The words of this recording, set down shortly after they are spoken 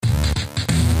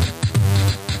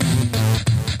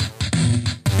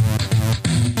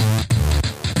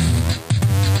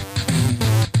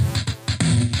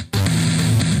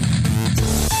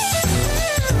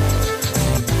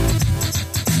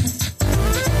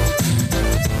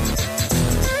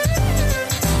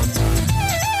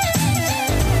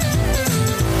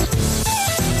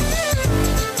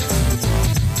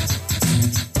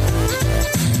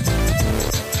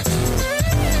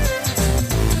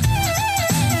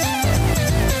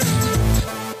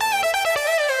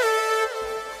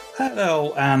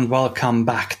Hello and welcome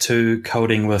back to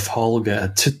Coding with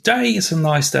Holger. Today is a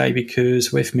nice day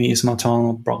because with me is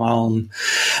Martin Brown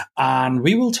and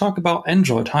we will talk about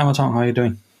Android. Hi Martin, how are you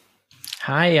doing?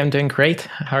 Hi, I'm doing great.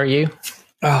 How are you?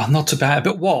 Oh, not too bad.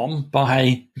 A bit warm, but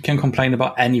hey, you can complain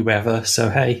about any weather, so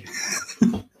hey.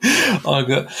 Oh,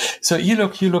 good. So you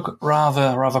look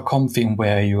rather comfy in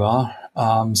where you are.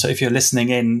 So if you're listening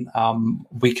in,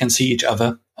 we can see each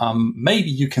other.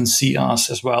 Maybe you can see us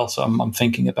as well. So I'm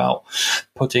thinking about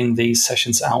putting these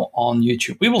sessions out on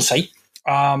YouTube. We will see.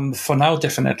 For now,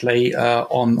 definitely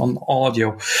on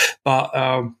audio.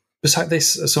 But besides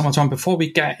this, so much on, before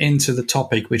we get into the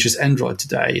topic, which is Android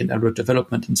today and Android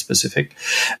development in specific,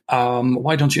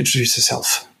 why don't you introduce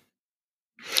yourself?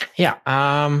 Yeah,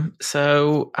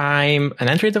 so I'm an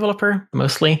Android developer,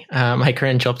 mostly. My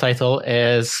current job title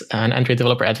is an Android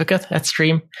developer advocate at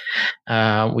Stream.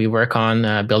 We work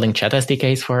on building chat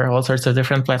SDKs for all sorts of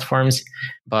different platforms,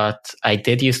 but I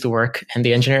did used to work in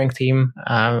the engineering team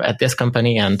at this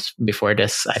company, and before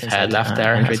this, I've had left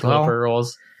there Android developer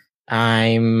roles.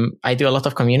 I do a lot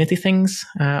of community things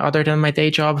other than my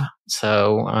day job.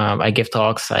 So I give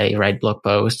talks, I write blog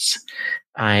posts.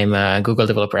 I'm a Google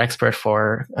developer expert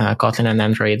for Kotlin and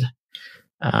Android.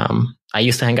 I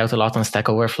used to hang out a lot on Stack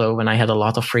Overflow when I had a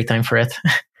lot of free time for it.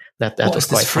 that what was is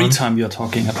quite this free fun. time you're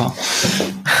talking about?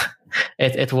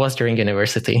 It was during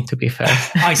university, to be fair.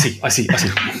 I see.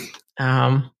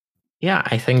 Yeah,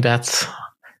 I think that's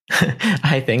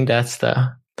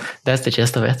the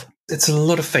gist of it. It's a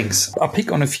lot of things. I'll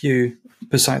pick on a few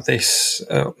beside this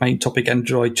main topic,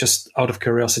 Android, just out of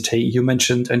curiosity. You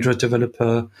mentioned Android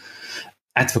developer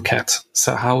advocate.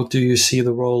 So how do you see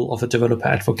the role of a developer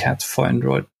advocate for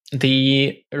Android?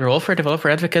 The role for developer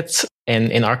advocates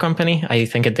in our company, I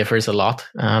think it differs a lot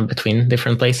between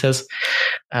different places.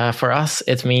 For us,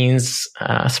 it means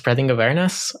spreading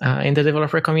awareness in the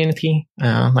developer community,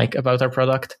 like about our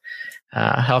product,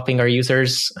 helping our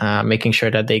users, making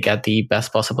sure that they get the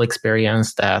best possible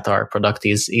experience, that our product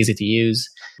is easy to use,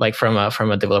 like from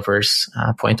a developer's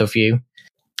point of view.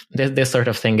 This sort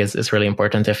of thing is really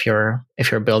important if you're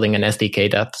building an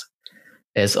SDK that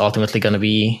is ultimately going to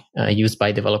be used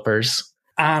by developers.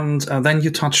 And then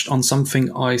you touched on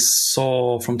something I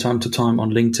saw from time to time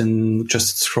on LinkedIn,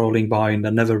 just scrolling by, and I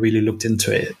never really looked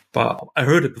into it, but I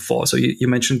heard it before. So you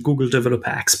mentioned Google Developer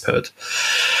Expert.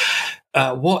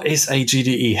 What is a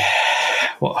GDE?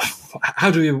 How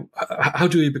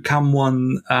do you become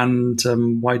one, and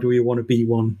why do you want to be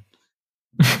one?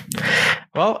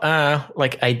 Well,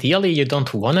 like ideally, you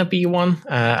don't want to be one.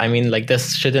 I mean, like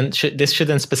this shouldn't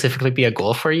specifically be a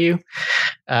goal for you.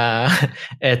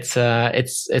 It's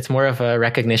more of a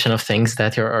recognition of things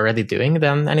that you're already doing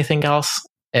than anything else.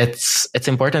 It's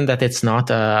important that it's not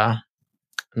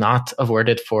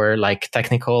awarded for like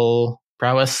technical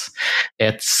prowess.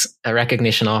 It's a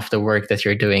recognition of the work that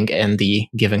you're doing in the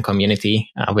given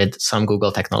community with some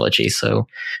Google technology. So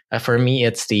for me,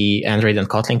 it's the Android and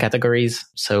Kotlin categories.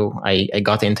 So I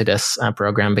got into this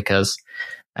program because,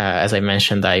 as I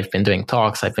mentioned, I've been doing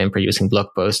talks, I've been producing blog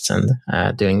posts and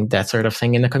doing that sort of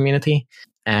thing in the community.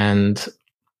 And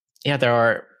yeah, there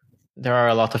are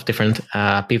a lot of different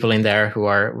people in there who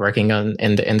are working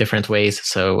in different ways.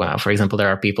 So, for example, there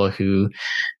are people who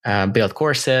build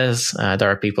courses.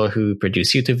 There are people who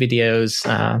produce YouTube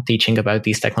videos teaching about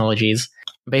these technologies.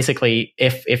 Basically,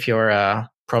 if you're a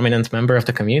prominent member of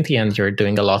the community and you're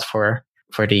doing a lot for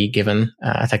the given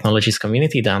technologies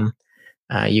community, then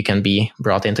you can be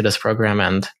brought into this program.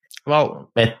 And well,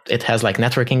 it has like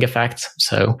networking effects.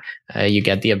 So you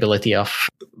get the ability of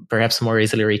perhaps more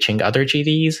easily reaching other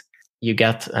GDEs. You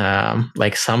get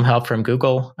like some help from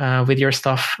Google with your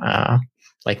stuff,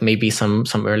 like maybe some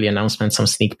early announcements, some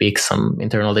sneak peeks, some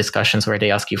internal discussions where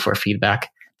they ask you for feedback,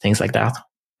 things like that.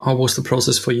 How was the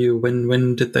process for you?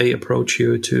 When did they approach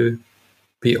you to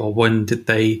be, or when did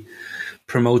they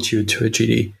promote you to a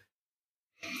GD?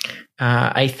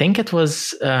 I think it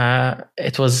was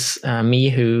me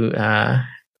who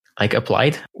like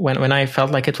applied when I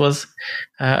felt like it was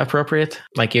appropriate.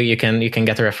 Like you can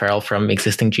get a referral from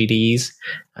existing GDEs.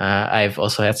 I've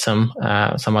also had some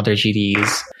other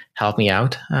GDEs help me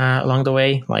out along the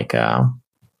way, like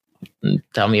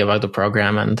tell me about the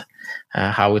program and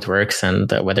how it works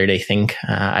and whether they think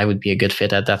I would be a good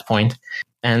fit at that point.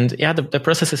 And yeah, the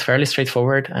process is fairly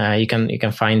straightforward. You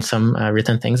can find some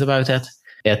written things about it.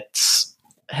 It's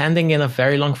handing in a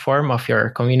very long form of your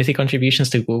community contributions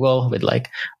to Google with like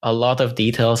a lot of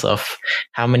details of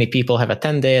how many people have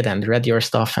attended and read your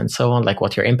stuff and so on, like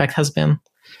what your impact has been.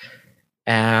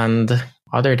 And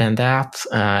Other than that,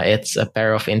 it's a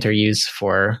pair of interviews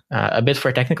for a bit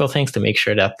for technical things to make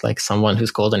sure that like someone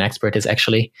who's called an expert is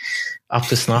actually up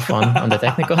to snuff on the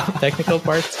technical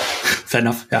parts. Fair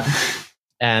enough. Yeah.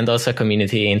 And also a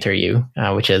community interview,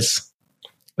 which is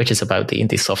about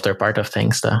the software part of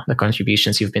things, the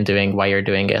contributions you've been doing, why you're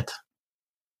doing it.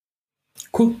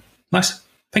 Cool. Nice.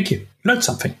 Thank you. Learned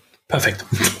something. Perfect.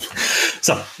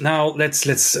 So now let's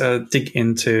dig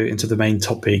into the main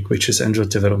topic, which is Android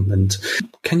development.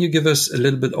 Can you give us a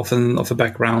little bit of a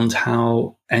background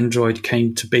how Android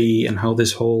came to be and how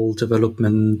this whole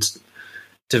development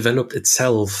developed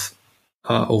itself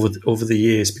over the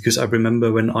years? Because I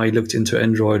remember when I looked into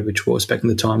Android, which was back in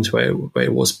the times where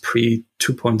it was pre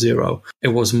 2.0, it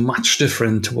was much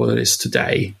different to what it is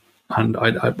today. And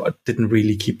I didn't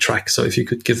really keep track. So if you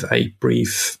could give a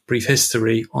brief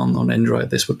history on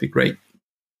Android, this would be great.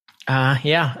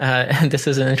 This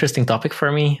is an interesting topic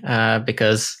for me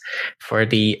because for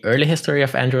the early history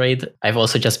of Android, I've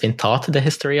also just been taught the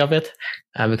history of it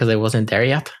because I wasn't there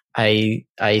yet. I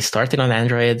started on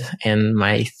Android in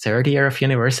my third year of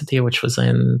university, which was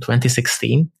in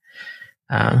 2016.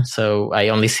 So I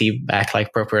only see back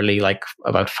like properly like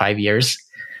about 5 years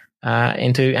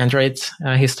into Android's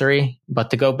history. But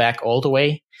to go back all the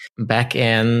way, back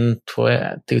in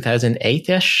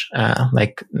 2008-ish,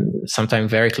 like sometime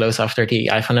very close after the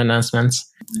iPhone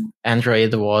announcements,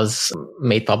 Android was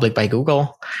made public by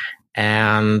Google.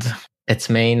 And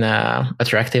its main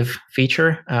attractive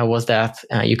feature was that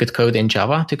you could code in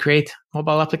Java to create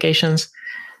mobile applications.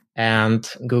 And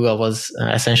Google was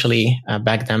essentially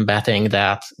back then betting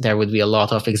that there would be a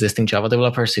lot of existing Java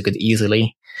developers who could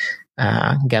easily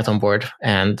get on board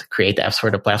and create apps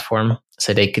for the platform,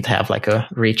 so they could have like a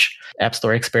rich app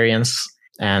store experience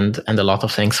and a lot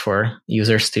of things for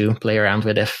users to play around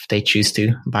with if they choose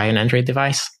to buy an Android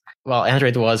device. Well,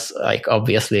 Android was like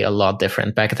obviously a lot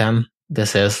different back then.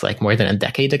 This is like more than a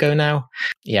decade ago now.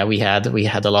 Yeah, we had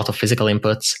a lot of physical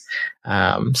inputs,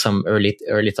 some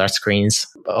early touch screens,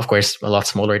 of course, a lot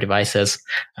smaller devices.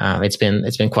 It's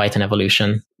been quite an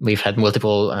evolution. We've had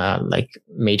multiple like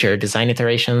major design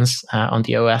iterations on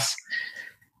the OS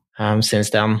since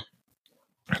then,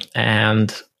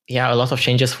 and yeah, a lot of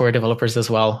changes for developers as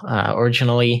well.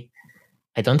 Originally,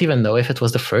 I don't even know if it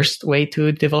was the first way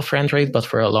to develop for Android, but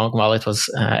for a long while it was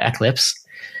Eclipse.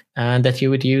 That you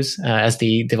would use as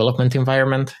the development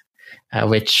environment,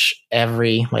 which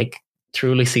every like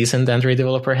truly seasoned Android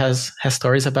developer has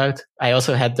stories about. I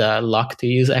also had the luck to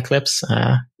use Eclipse,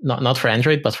 not for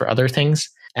Android, but for other things.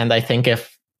 And I think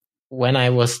when I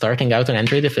was starting out on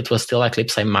Android, if it was still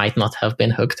Eclipse, I might not have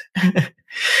been hooked.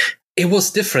 It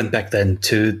was different back then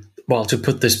to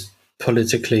put this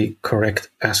politically correct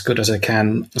as good as I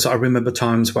can. So I remember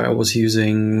times where I was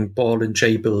using Ball and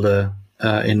JBuilder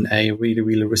in a really,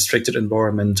 really restricted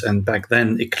environment. And back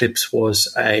then, Eclipse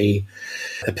was a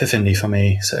epiphany for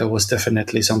me. So it was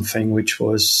definitely something which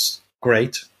was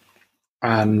great.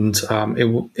 And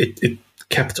it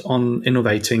kept on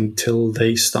innovating till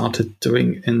they started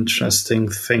doing interesting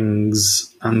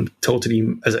things and totally,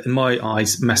 in my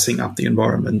eyes, messing up the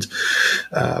environment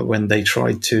when they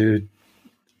tried to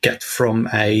get from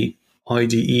a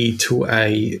IDE to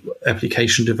a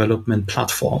application development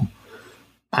platform.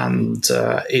 And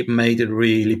it made it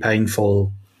really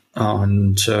painful.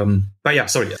 And but yeah,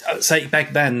 sorry. Say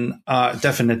back then,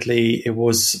 definitely it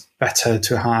was better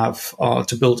to have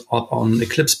to build up on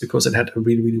Eclipse because it had a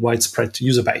really, really widespread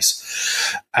user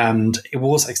base, and it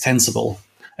was extendable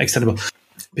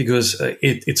because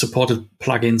it supported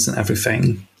plugins and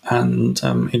everything, and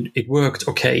it worked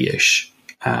okay-ish.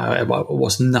 It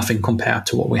was nothing compared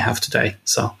to what we have today.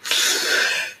 So.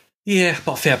 Yeah,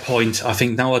 but fair point. I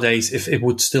think nowadays, if it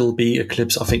would still be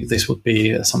Eclipse, I think this would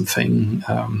be something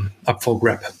up for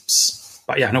grabs.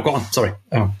 But yeah, no, go on. Sorry.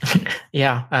 Oh.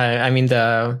 Yeah, I mean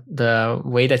the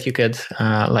way that you could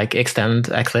like extend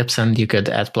Eclipse and you could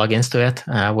add plugins to it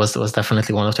was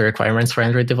definitely one of the requirements for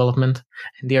Android development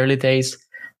in the early days.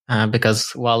 Because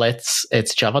while it's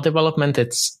Java development,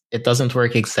 it doesn't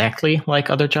work exactly like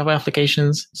other Java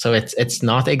applications. So it's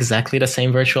not exactly the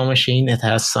same virtual machine. It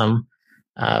has some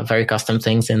very custom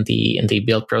things in the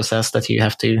build process that you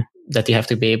have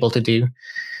to be able to do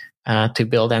to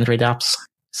build Android apps.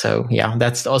 So yeah,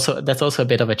 that's also a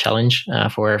bit of a challenge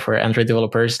for Android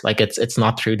developers. Like it's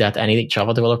not true that any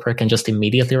Java developer can just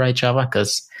immediately write Java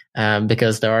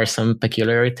because there are some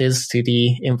peculiarities to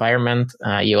the environment.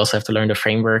 You also have to learn the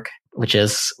framework, which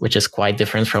is quite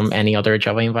different from any other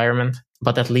Java environment.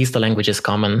 But at least the language is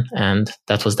common, and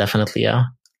that was definitely a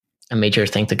major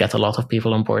thing to get a lot of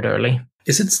people on board early.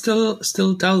 Is it still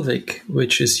Dalvik,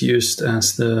 which is used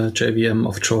as the JVM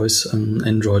of choice on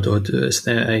Android, or is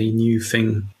there a new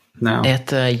thing now?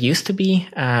 It used to be,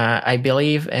 I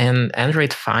believe, in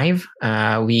Android 5,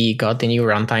 we got the new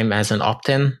runtime as an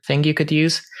opt-in thing you could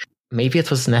use. Maybe it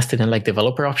was nested in like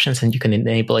developer options and you can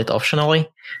enable it optionally.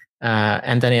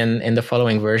 And then in the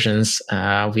following versions,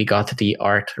 we got the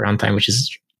ART runtime, which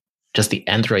is just the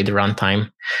Android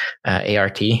runtime,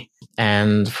 ART.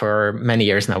 And for many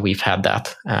years now, we've had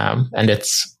that. And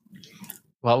it's,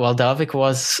 while Dalvik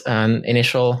was an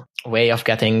initial way of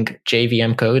getting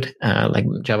JVM code, like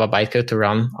Java bytecode, to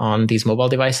run on these mobile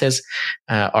devices,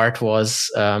 ART was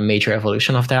a major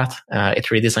evolution of that. It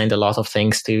redesigned a lot of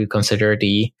things to consider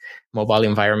the mobile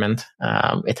environment.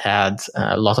 It had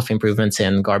a lot of improvements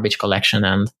in garbage collection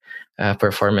and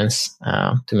performance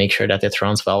to make sure that it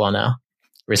runs well on a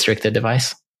restricted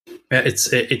device. Yeah,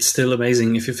 it's still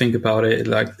amazing if you think about it.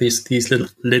 Like these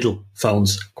little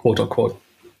phones, quote unquote,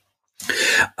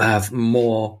 have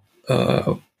more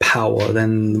power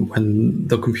than when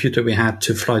the computer we had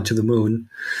to fly to the moon,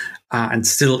 and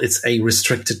still it's a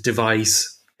restricted device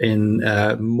in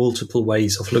multiple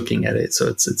ways of looking at it. So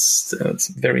it's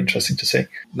very interesting to see.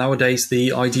 Nowadays,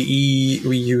 the IDE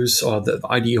we use, or the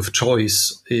IDE of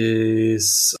choice,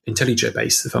 is IntelliJ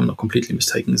based. If I'm not completely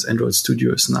mistaken, it's Android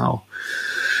Studios now,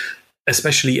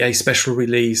 especially a special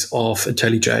release of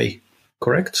IntelliJ.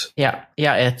 Correct? Yeah.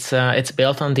 It's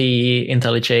built on the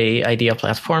IntelliJ IDEA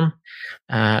platform,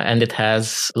 and it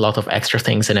has a lot of extra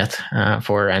things in it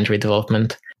for Android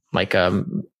development. Like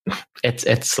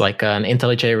it's like an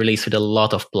IntelliJ release with a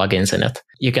lot of plugins in it.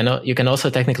 You can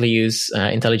also technically use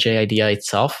IntelliJ IDEA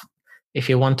itself if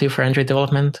you want to for Android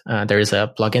development. There is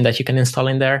a plugin that you can install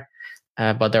in there,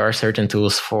 but there are certain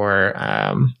tools for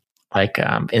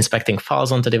inspecting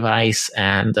files on the device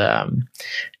and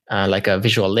like a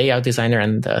visual layout designer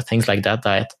and things like that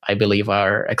I believe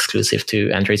are exclusive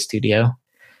to Android Studio.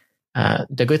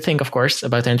 The good thing, of course,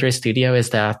 about Android Studio is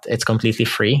that it's completely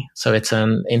free. So it's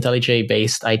an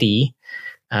IntelliJ-based IDE,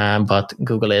 but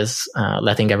Google is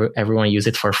letting everyone use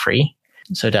it for free.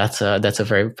 So that's a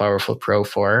very powerful pro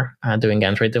for doing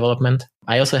Android development.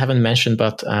 I also haven't mentioned,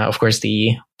 but of course,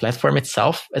 the platform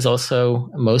itself is also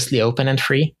mostly open and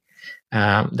free.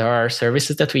 There are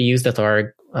services that we use that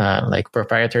are like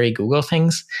proprietary Google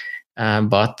things,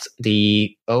 but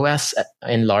the OS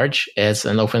in large is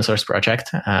an open source project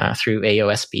through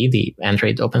AOSP, the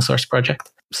Android open source project.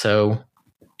 So,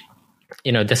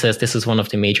 this is one of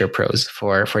the major pros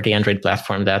for the Android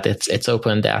platform, that it's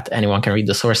open, that anyone can read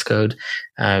the source code.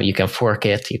 You can fork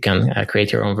it, you can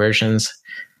create your own versions.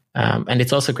 And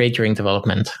it's also great during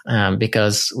development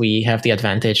because we have the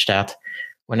advantage that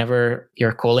whenever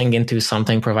you're calling into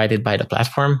something provided by the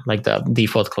platform, like the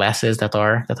default classes that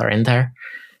are in there,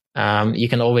 you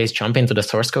can always jump into the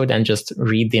source code and just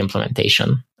read the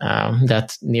implementation.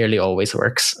 That nearly always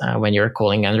works when you're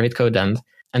calling Android code, and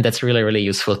that's really, really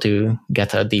useful to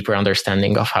get a deeper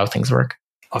understanding of how things work.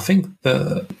 I think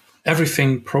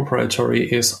everything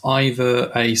proprietary is either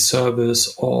a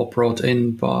service or brought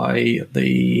in by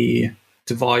the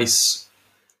device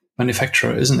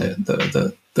manufacturer, isn't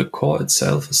it? The core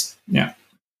itself is, yeah.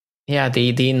 Yeah,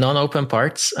 the non-open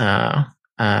parts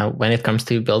when it comes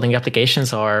to building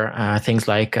applications are things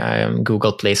like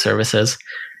Google Play services.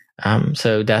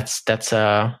 So that's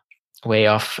a way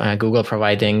of Google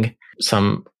providing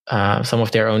some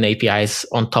of their own APIs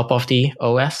on top of the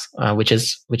OS, which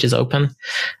is open.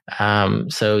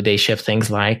 So they ship things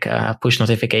like push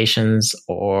notifications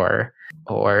or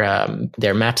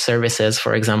their map services,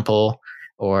 for example,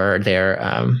 or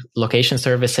their location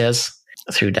services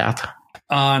through that.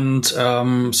 And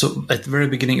so at the very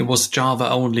beginning, it was Java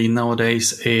only.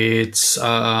 Nowadays, it's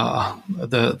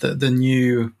the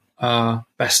new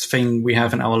best thing we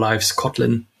have in our lives,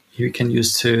 Kotlin, you can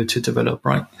use to develop,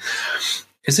 right?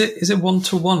 Is it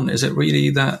one-to-one? Is it really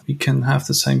that we can have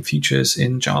the same features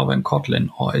in Java and Kotlin?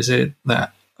 Or is it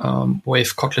that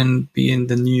with Kotlin being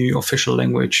the new official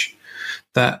language,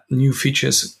 that new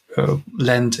features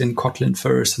land in Kotlin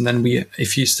first, and then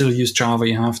if you still use Java,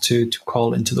 you have to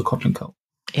call into the Kotlin code?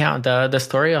 Yeah, the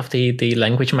story of the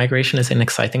language migration is an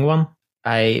exciting one.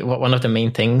 One of the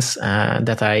main things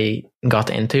that I got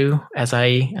into as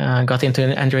I got into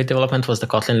Android development was the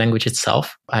Kotlin language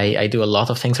itself. I do a lot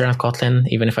of things around Kotlin.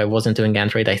 Even if I wasn't doing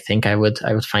Android, I think I would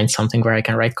find something where I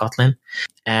can write Kotlin.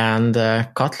 And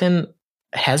Kotlin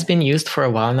has been used for a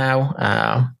while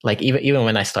now. Like even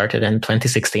when I started in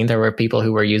 2016, there were people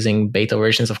who were using beta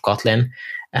versions of Kotlin,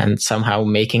 and somehow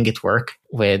making it work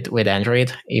with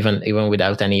Android, even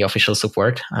without any official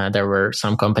support. There were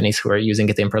some companies who were using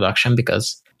it in production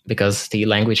because the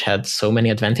language had so many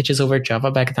advantages over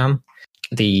Java back then.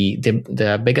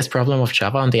 The biggest problem of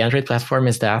Java on the Android platform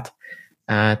is that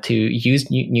to use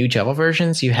new Java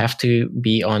versions, you have to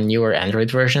be on newer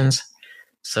Android versions.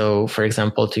 So, for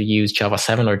example, to use Java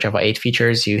 7 or Java 8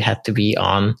 features, you had to be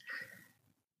on,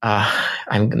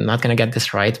 I'm not going to get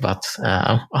this right, but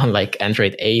on like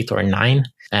Android 8 or 9.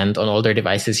 And on older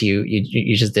devices, you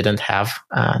just didn't have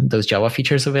those Java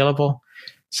features available.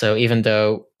 So even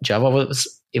though Java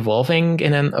was evolving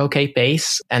in an okay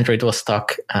pace, Android was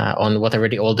stuck on whatever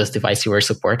the oldest device you were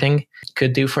supporting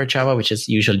could do for Java, which is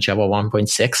usually Java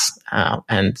 1.6.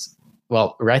 And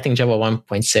well, writing Java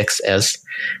 1.6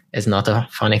 is not a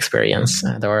fun experience.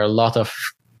 There are a lot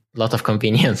of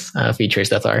convenience features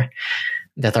that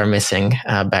are missing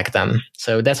back then.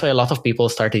 So that's why a lot of people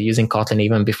started using Kotlin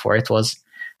even before it was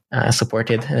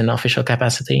supported in official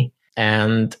capacity.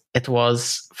 And it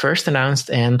was first announced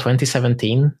in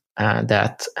 2017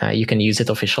 that you can use it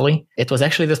officially. It was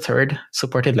actually the third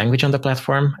supported language on the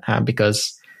platform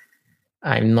because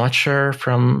I'm not sure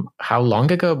from how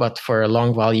long ago, but for a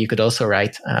long while you could also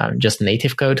write just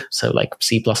native code, so like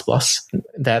C++.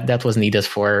 That was needed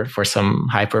for some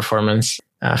high performance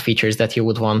features that you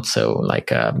would want, so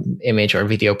like image or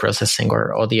video processing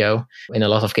or audio. In a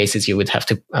lot of cases, you would have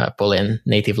to pull in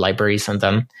native libraries and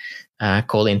then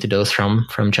call into those from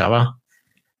Java.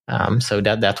 So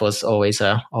that was always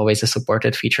a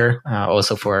supported feature,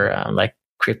 also for like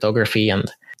cryptography and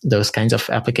those kinds of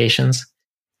applications.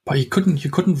 But you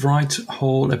couldn't write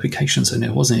whole applications in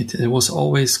it, wasn't it? It was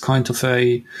always kind of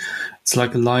it's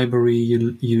like a library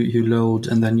you load,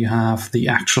 and then you have the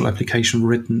actual application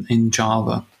written in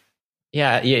Java.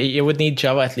 Yeah, you would need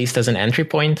Java at least as an entry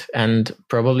point, and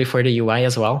probably for the UI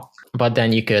as well. But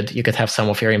then you could have some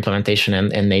of your implementation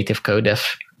in native code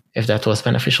if that was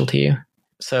beneficial to you.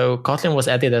 So Kotlin was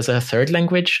added as a third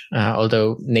language,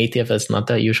 although native is not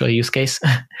the usual use case.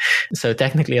 So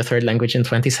technically a third language in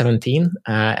 2017.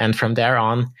 And from there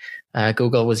on,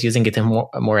 Google was using it in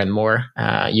more and more.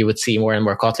 You would see more and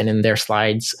more Kotlin in their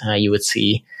slides. You would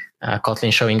see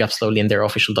Kotlin showing up slowly in their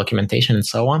official documentation and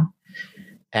so on.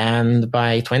 And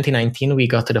by 2019, we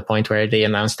got to the point where they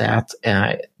announced that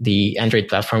the Android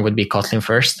platform would be Kotlin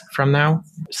first from now.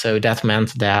 So that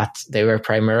meant that they were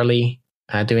primarily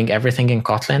doing everything in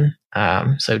Kotlin.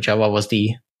 So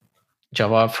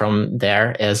Java from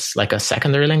there is like a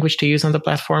secondary language to use on the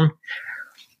platform.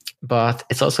 But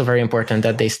it's also very important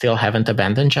that they still haven't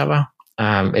abandoned Java.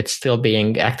 It's still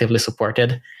being actively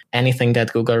supported. Anything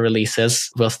that Google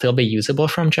releases will still be usable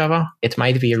from Java. It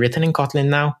might be written in Kotlin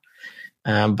now,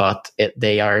 but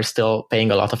they are still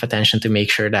paying a lot of attention to make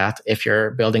sure that if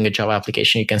you're building a Java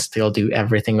application, you can still do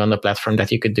everything on the platform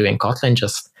that you could do in Kotlin,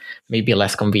 just maybe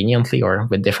less conveniently or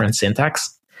with different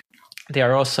syntax. They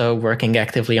are also working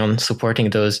actively on supporting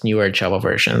those newer Java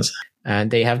versions.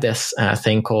 They have this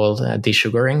thing called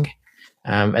desugaring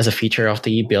as a feature of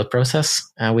the build process,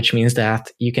 which means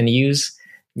that you can use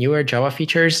newer Java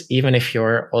features even if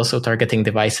you're also targeting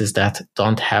devices that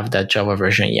don't have that Java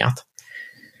version yet.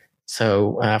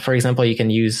 So, for example, you can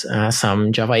use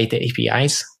some Java 8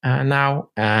 APIs now,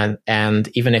 and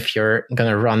even if you're going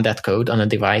to run that code on a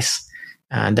device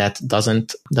that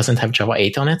doesn't have Java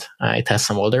 8 on it, it has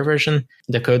some older version,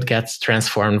 the code gets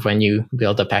transformed when you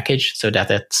build a package so that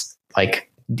it's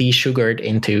like desugared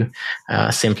into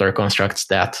simpler constructs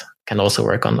that can also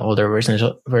work on older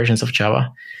versions of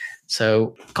Java.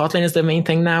 So Kotlin is the main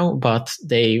thing now, but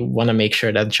they want to make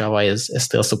sure that Java is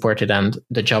still supported, and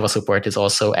the Java support is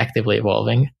also actively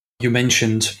evolving. You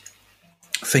mentioned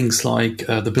things like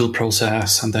the build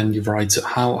process, and then you write.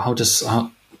 How does a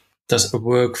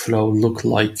workflow look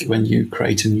like when you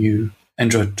create a new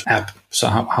Android app? So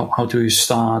how do you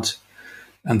start,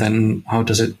 and then how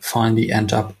does it finally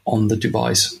end up on the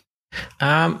device?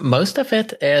 Most of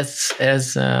it is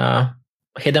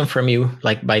hidden from you,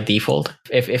 like by default.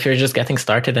 If you're just getting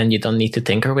started and you don't need to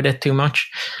tinker with it too much,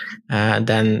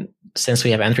 then since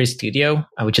we have Android Studio,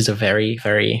 which is a very,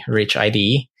 very rich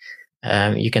IDE,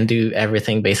 you can do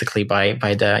everything basically by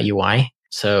the UI.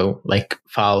 So like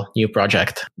file, new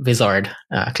project, wizard,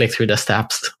 click through the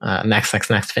steps, next,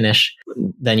 finish.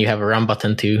 Then you have a run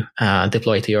button to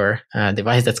deploy to your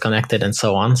device that's connected and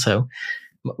so on. So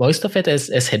most of it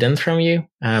is hidden from you,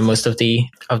 most of the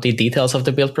details of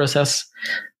the build process.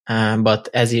 But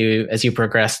as you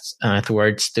progress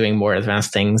towards doing more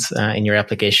advanced things in your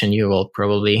application, you will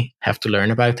probably have to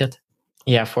learn about it.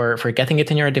 Yeah, for getting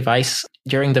it in your device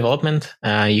during development,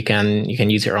 you can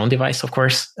use your own device, of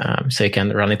course. So you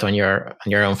can run it on your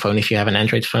own phone if you have an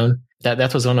Android phone.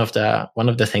 That was one of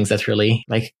the things that really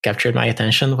like captured my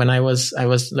attention when I was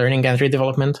learning Android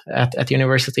development at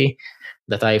university.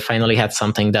 That I finally had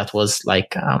something that was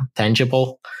like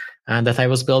tangible that I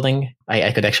was building.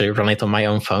 I could actually run it on my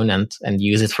own phone and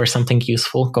use it for something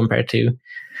useful compared to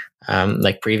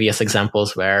like previous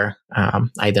examples where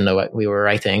I don't know, we were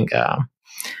writing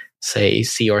say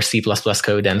C or C++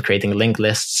 code and creating linked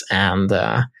lists and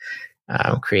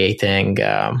creating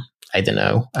I don't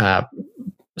know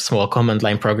small command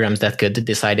line programs that could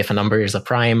decide if a number is a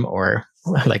prime or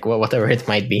like whatever it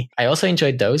might be. I also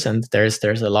enjoyed those, and there's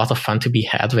a lot of fun to be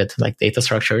had with like data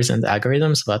structures and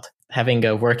algorithms, but having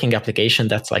a working application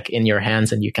that's like in your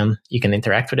hands and you can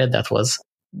interact with it, that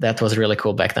was really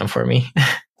cool back then for me.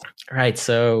 Right.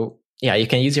 So yeah, you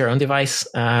can use your own device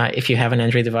if you have an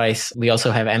Android device. We also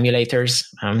have emulators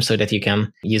so that you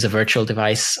can use a virtual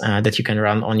device that you can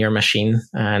run on your machine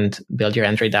and build your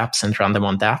Android apps and run them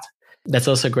on that. That's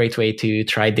also a great way to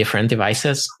try different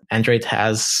devices. Android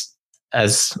has,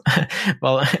 as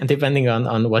well, depending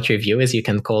on what your view is, you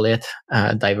can call it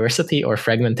diversity or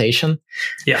fragmentation.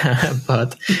 Yeah.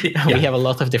 But we have a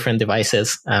lot of different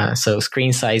devices. So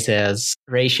screen sizes,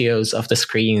 ratios of the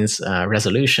screens,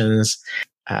 resolutions,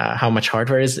 how much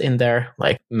hardware is in there,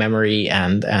 like memory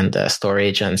and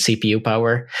storage and CPU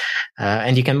power.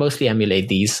 And you can mostly emulate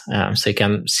these. So you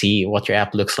can see what your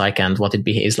app looks like and what it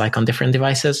behaves like on different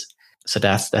devices. So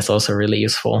that's also really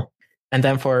useful. And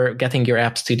then for getting your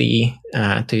apps to the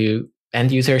to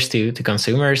end users, to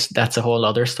consumers, that's a whole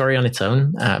other story on its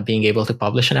own. Being able to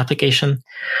publish an application.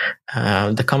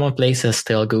 The common place is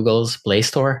still Google's Play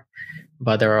Store,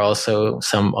 but there are also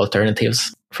some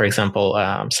alternatives. For example,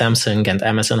 Samsung and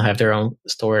Amazon have their own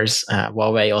stores.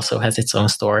 Huawei also has its own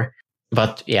store.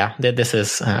 But yeah, this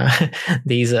is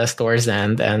these stores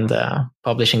and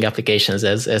publishing applications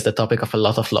as the topic of a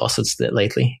lot of lawsuits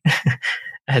lately,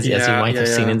 as you might have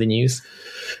seen in the news.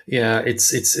 Yeah,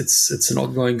 it's an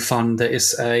ongoing fun. There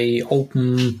is a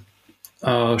open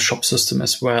shop system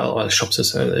as well. Shop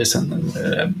system is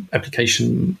an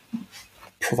application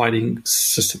providing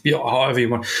system, however you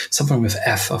want, something with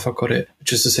F, I forgot it,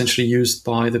 which is essentially used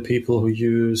by the people who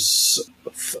use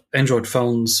Android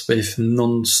phones with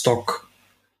non-stock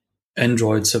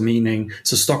Android. So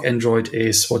stock Android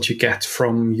is what you get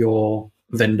from your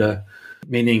vendor.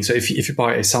 Meaning, so if you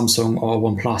buy a Samsung or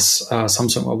OnePlus,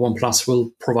 Samsung or OnePlus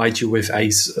will provide you with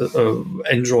a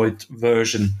Android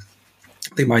version.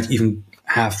 They might even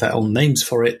have their own names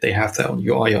for it. They have their own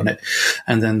UI on it.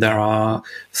 And then there are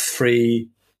free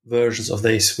versions of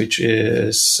this, which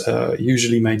is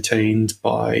usually maintained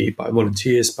by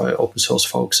volunteers, by open source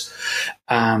folks.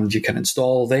 And you can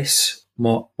install this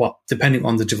depending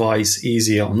on the device,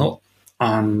 easier or not.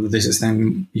 And this is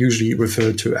then usually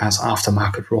referred to as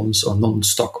aftermarket ROMs or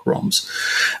non-stock ROMs.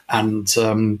 And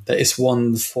there is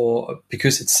one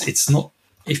because it's not,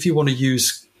 if you want to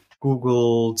use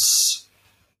Google's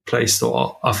Play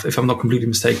Store, if I'm not completely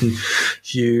mistaken,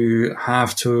 you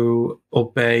have to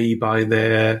obey by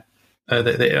there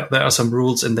are some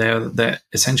rules in there that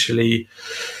essentially,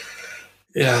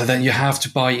 then you have to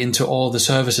buy into all the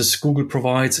services Google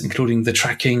provides, including the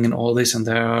tracking and all this, and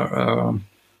there are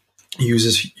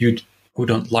users who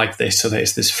don't like this, so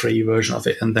there's this free version of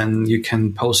it, and then you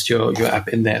can post your app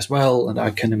in there as well. And I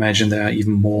can imagine there are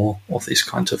even more of these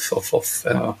kinds of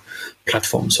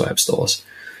platforms or app stores.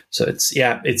 So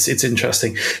it's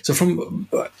interesting. So from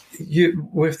you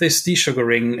with this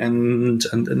desugaring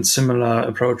and similar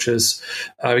approaches,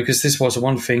 because this was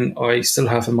one thing I still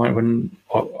have in mind when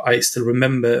I still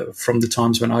remember from the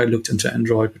times when I looked into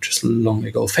Android, which is long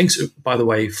ago. Thanks, by the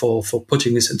way, for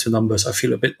putting this into numbers. I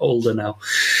feel a bit older now.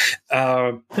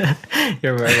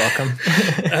 You're very welcome.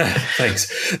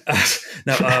 Thanks.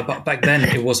 But back then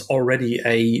it was already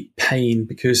a pain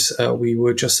because we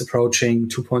were just approaching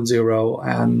 2.0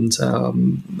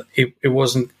 and it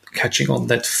wasn't catching on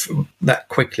that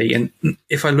quickly. And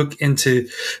if I look into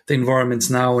the environments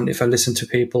now and if I listen to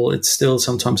people, it's still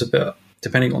sometimes a bit,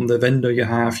 depending on the vendor you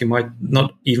have, you might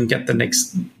not even get the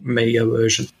next mega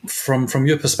version. From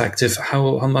your perspective,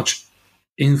 how much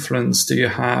influence do you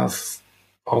have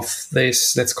of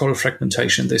this, let's call it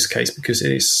fragmentation in this case, because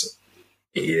it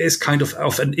is kind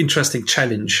of an interesting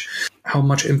challenge. How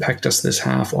much impact does this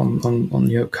have on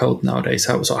your code nowadays?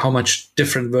 So how much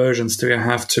different versions do you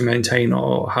have to maintain,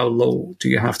 or how low do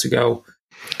you have to go?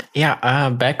 Yeah,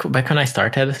 back when I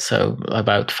started, so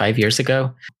about 5 years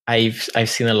ago, I've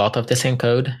seen a lot of this in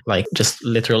code, like just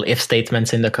literal if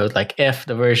statements in the code, like if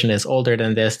the version is older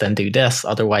than this, then do this.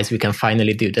 Otherwise, we can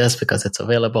finally do this because it's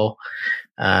available.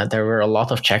 There were a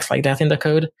lot of checks like that in the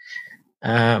code.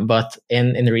 But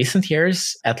in recent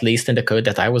years, at least in the code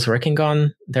that I was working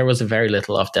on, there was very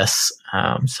little of this.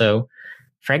 So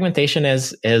fragmentation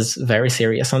is very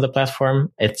serious on the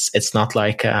platform. It's not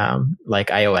like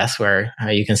iOS where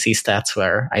you can see stats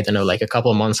where, I don't know, like a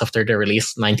couple of months after the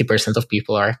release, 90% of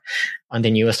people are on the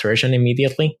newest version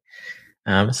immediately.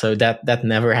 So that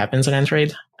never happens on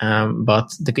Android.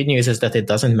 But the good news is that it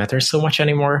doesn't matter so much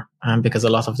anymore, because a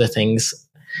lot of the things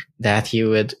that you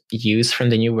would use from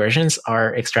the new versions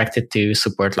are extracted to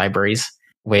support libraries,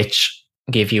 which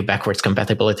give you backwards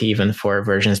compatibility even for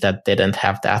versions that didn't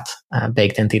have that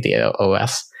baked into the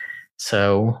OS.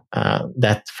 So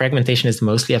that fragmentation is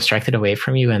mostly abstracted away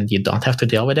from you, and you don't have to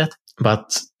deal with it.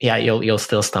 But yeah, you'll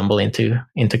still stumble into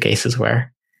cases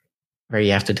where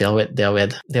you have to deal with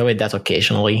that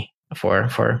occasionally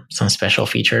for some special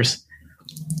features.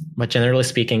 But generally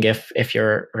speaking, if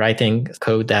you're writing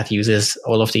code that uses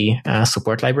all of the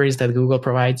support libraries that Google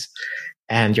provides,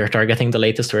 and you're targeting the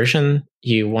latest version,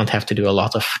 you won't have to do a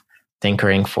lot of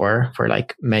tinkering for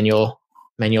like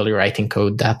manually writing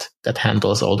code that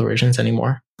handles old versions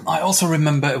anymore. I also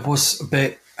remember it was a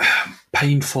bit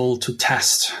painful to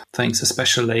test things,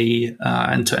 especially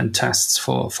end-to-end tests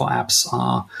for apps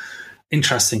are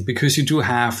interesting because you do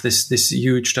have this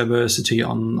huge diversity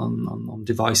on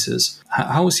devices.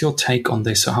 How is your take on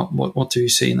this? What do you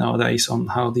see nowadays on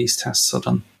how these tests are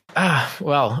done?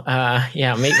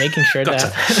 Making sure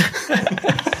that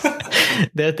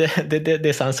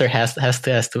this answer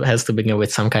has to begin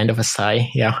with some kind of a sigh.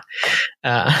 Yeah.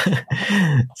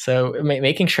 So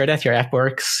making sure that your app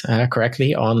works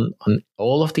correctly on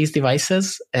all of these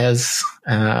devices is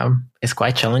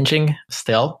quite challenging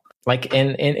still. Like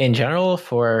in general,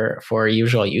 for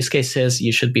usual use cases,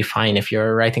 you should be fine if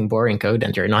you're writing boring code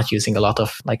and you're not using a lot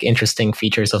of like interesting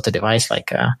features of the device,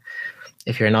 like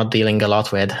if you're not dealing a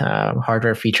lot with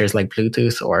hardware features like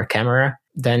Bluetooth or camera,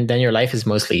 then your life is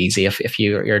mostly easy. If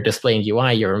you're displaying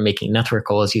UI, you're making network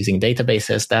calls using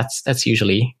databases, that's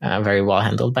usually very well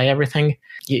handled by everything.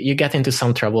 You get into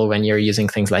some trouble when you're using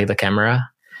things like the camera.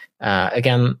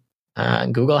 Again,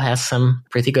 Google has some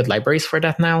pretty good libraries for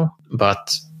that now,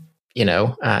 but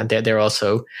they're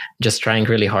also just trying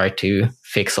really hard to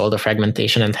fix all the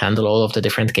fragmentation and handle all of the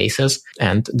different cases.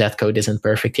 And that code isn't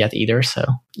perfect yet either. So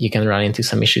you can run into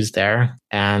some issues there.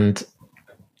 And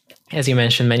as you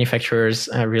mentioned, manufacturers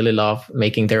really love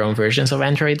making their own versions of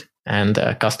Android and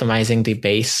customizing the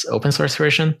base open source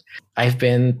version. I've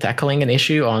been tackling an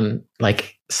issue on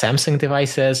like Samsung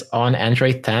devices on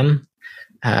Android 10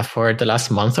 for the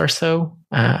last month or so.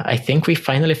 I think we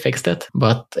finally fixed it,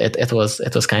 but it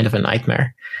was kind of a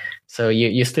nightmare. So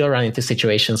you still run into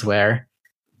situations where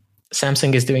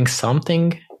Samsung is doing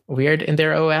something weird in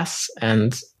their OS,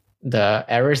 and the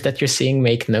errors that you're seeing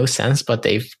make no sense, but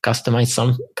they've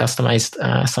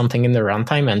customized something in the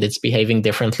runtime, and it's behaving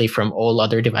differently from all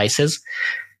other devices,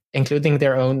 including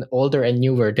their own older and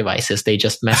newer devices. They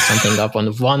just messed something up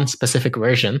on one specific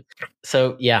version.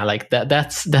 So yeah, like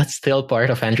that's still part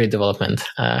of Android development,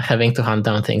 having to hunt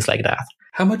down things like that.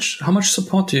 How much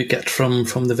support do you get from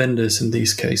the vendors in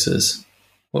these cases?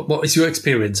 What is your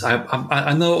experience?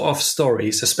 I know of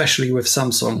stories, especially with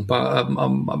Samsung, but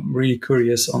I'm really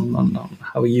curious on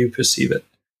how you perceive it.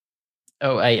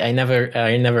 Oh, I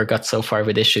never got so far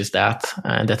with issues that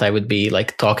I would be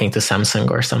like talking to Samsung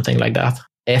or something like that.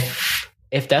 If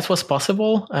that was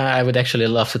possible, I would actually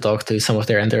love to talk to some of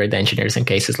their Android engineers in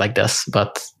cases like this,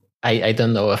 but I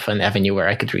don't know of an avenue where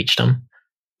I could reach them.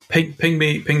 Ping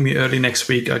me early next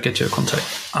week. I'll get you a contact.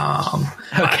 Okay.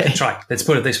 I can try. Let's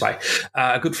put it this way.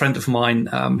 A good friend of mine,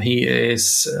 he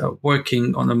is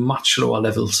working on a much lower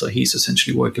level. So he's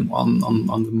essentially working on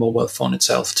the mobile phone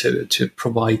itself to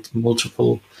provide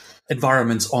multiple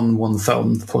environments on one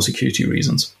phone for security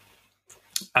reasons.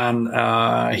 And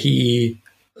he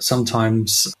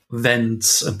sometimes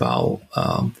vents about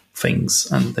things,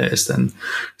 and there's then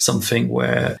something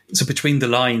where, so between the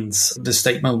lines, the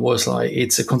statement was like,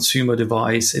 it's a consumer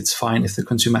device, it's fine if the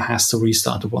consumer has to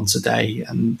restart it once a day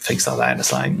and things like that. And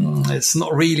it's like, it's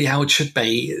not really how it should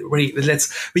be.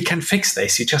 We can fix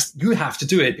this. You have to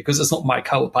do it because it's not my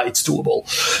code, but it's doable.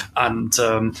 And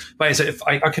but so if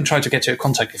I can try to get you a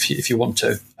contact if you want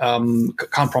to.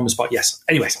 Can't promise, but yes.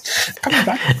 Anyways, coming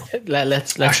back.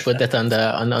 let's put that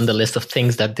on the list of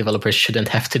things that developers shouldn't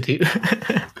have to do.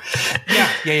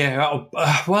 Yeah.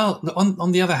 Well,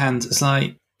 on the other hand, it's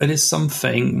like it is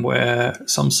something where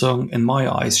Samsung, in my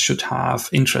eyes, should have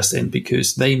interest in,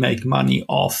 because they make money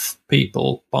off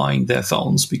people buying their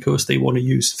phones because they want to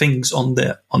use things on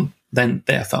their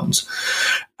phones,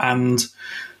 and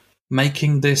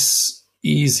making this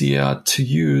easier to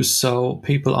use so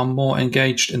people are more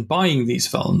engaged in buying these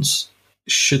phones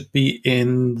should be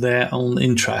in their own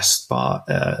interest. But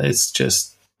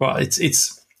it's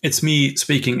me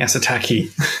speaking as a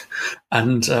techie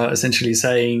and essentially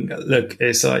saying, look,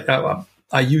 it's like,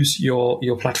 I use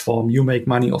your platform, you make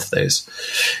money off this.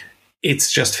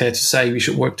 It's just fair to say we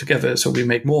should work together so we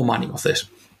make more money off this.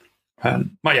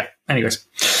 But yeah, anyways,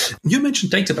 you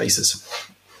mentioned databases.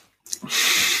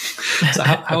 So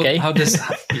how does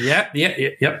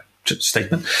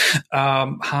statement.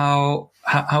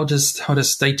 How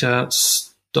does data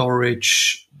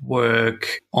storage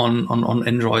work on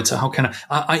Android? So how can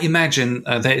I imagine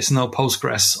there is no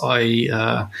Postgres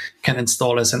I can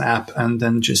install as an app and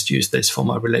then just use this for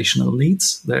my relational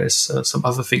needs. There's some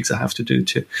other things I have to do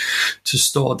to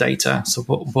store data. So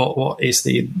what is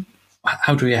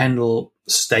how do you handle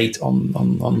state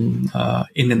on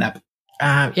in an app?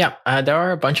 There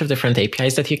are a bunch of different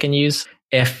APIs that you can use.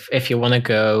 If you want to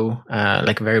go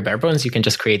like very bare bones, you can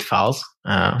just create files.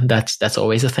 That's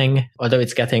always a thing. Although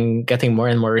it's getting more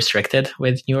and more restricted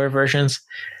with newer versions.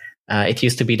 It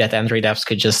used to be that Android apps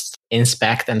could just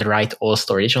inspect and write all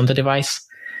storage on the device.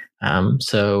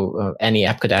 So any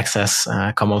app could access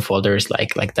common folders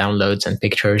like downloads and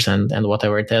pictures and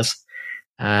whatever it is.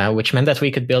 Which meant that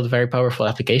we could build very powerful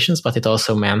applications, but it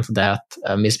also meant that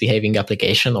a misbehaving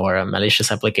application or a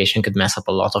malicious application could mess up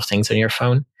a lot of things on your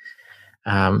phone.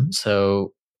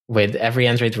 So with every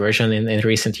Android version in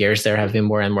recent years, there have been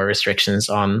more and more restrictions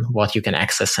on what you can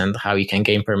access and how you can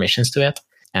gain permissions to it.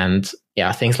 And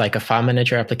things like a file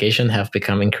manager application have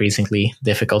become increasingly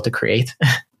difficult to create.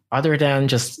 Other than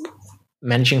just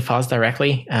managing files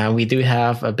directly, we do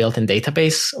have a built-in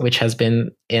database, which has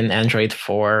been in Android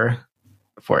for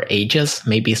ages,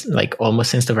 maybe like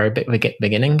almost since the very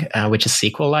beginning, which is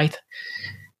SQLite.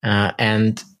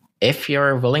 And if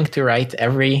you're willing to write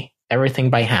everything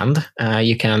by hand,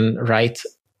 you can write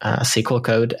SQL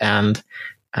code and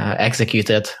execute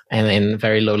it in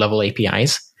very low-level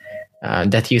APIs.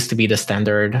 That used to be the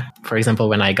standard, for example,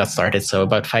 when I got started. So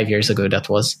about 5 years ago, that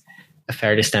was a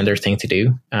fairly standard thing to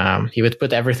do. You would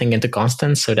put everything into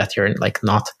constants so that you're like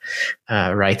not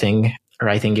writing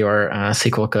your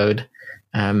SQL code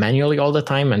manually all the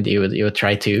time, and you would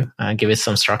try to give it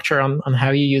some structure on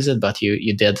how you use it, but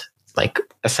you did like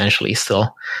essentially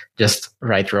still just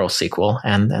write raw SQL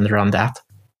and run that.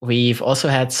 We've also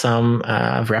had some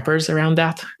wrappers around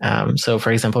that. So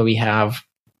for example, we have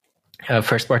a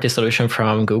first-party solution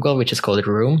from Google, which is called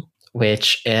Room,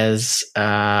 which is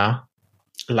a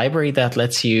library that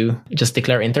lets you just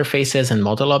declare interfaces and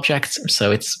model objects.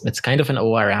 So it's kind of an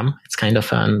ORM. It's kind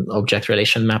of an object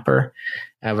relation mapper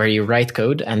where you write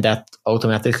code and that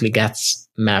automatically gets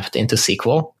mapped into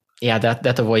SQL. Yeah,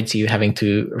 that avoids you having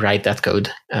to write that code,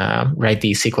 write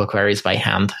these SQL queries by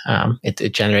hand.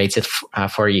 It generates it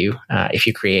for you if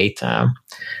you create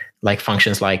like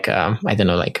functions like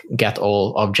like get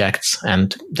all objects,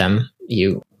 and then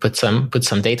you put some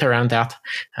data around that,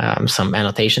 some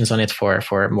annotations on it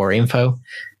for more info,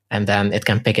 and then it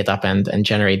can pick it up and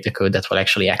generate the code that will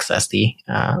actually access the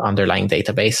underlying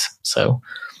database. So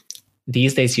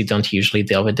these days you don't usually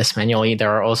deal with this manually.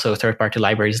 There are also third-party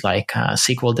libraries like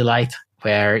SQLDelite,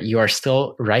 where you are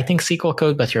still writing SQL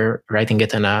code, but you're writing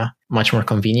it in a much more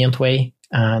convenient way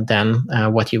than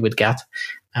what you would get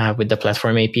with the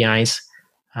platform APIs.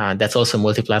 That's also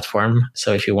multi-platform.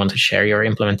 So if you want to share your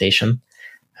implementation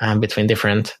between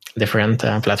different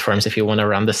platforms, if you want to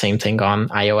run the same thing on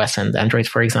iOS and Android,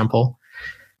 for example,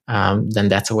 then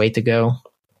that's a way to go.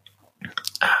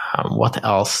 What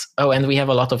else? Oh, and we have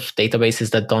a lot of databases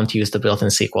that don't use the built-in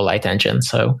SQLite engine.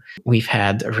 So we've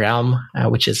had Realm,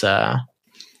 which is an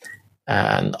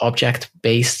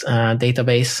object-based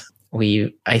database.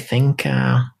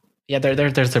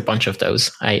 There's a bunch of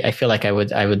those. I feel like I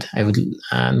would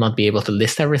not be able to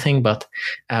list everything, but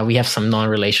we have some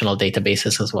non-relational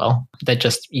databases as well that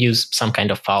just use some kind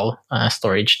of file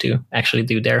storage to actually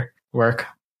do their work.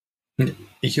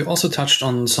 You also touched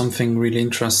on something really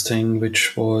interesting,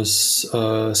 which was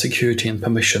security and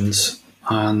permissions,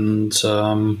 and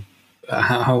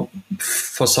how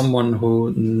for someone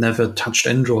who never touched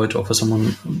Android, or for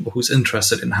someone who's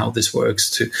interested in how this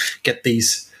works, to get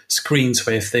these screens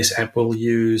where if this app will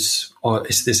use, or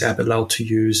is this app allowed to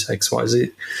use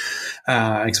XYZ,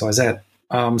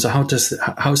 So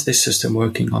how's this system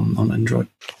working on Android?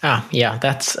 Yeah,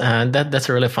 that's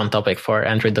a really fun topic for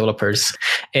Android developers.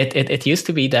 It used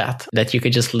to be that you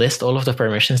could just list all of the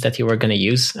permissions that you were going to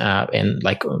use in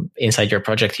like inside your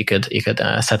project. You could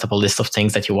set up a list of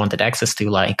things that you wanted access to,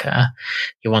 like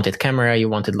you wanted camera, you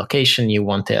wanted location, you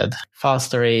wanted file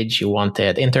storage, you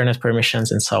wanted internet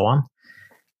permissions, and so on.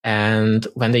 And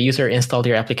when the user installed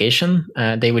your application,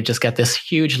 they would just get this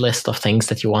huge list of things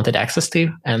that you wanted access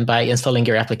to. And by installing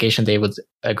your application, they would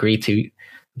agree to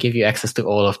give you access to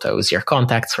all of those. Your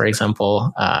contacts, for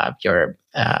example, your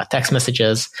text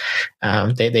messages.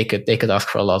 They could ask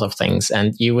for a lot of things,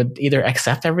 and you would either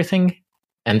accept everything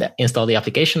and install the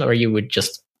application, or you would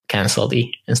just cancel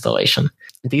the installation.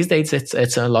 These days,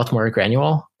 it's a lot more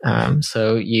granular.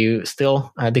 So you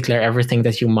still declare everything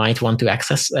that you might want to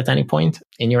access at any point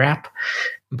in your app.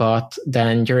 But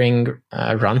then during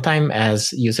runtime,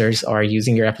 as users are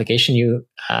using your application, you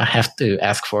have to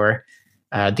ask for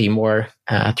the more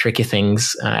tricky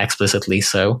things explicitly.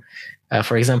 So,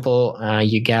 for example,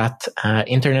 you get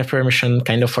internet permission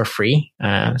kind of for free.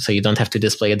 So you don't have to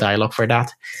display a dialog for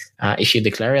that. If you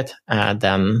declare it,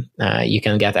 then you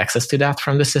can get access to that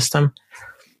from the system.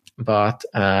 But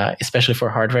especially for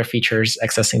hardware features,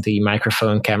 accessing the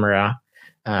microphone, camera,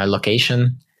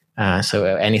 location, so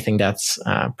anything that's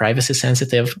privacy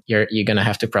sensitive, you're going to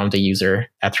have to prompt the user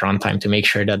at runtime to make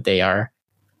sure that they are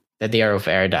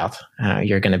aware that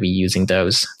you're going to be using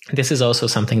those. This is also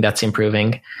something that's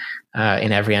improving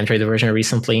in every Android version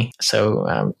recently.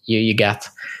 So you get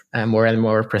more and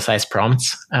more precise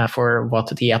prompts for what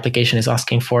the application is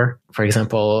asking for. For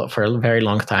example, for a very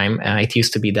long time, it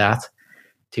used to be that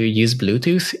to use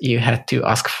Bluetooth, you had to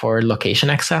ask for location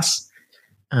access.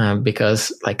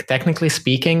 Because, like, technically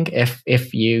speaking,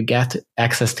 if you get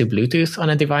access to Bluetooth on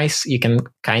a device, you can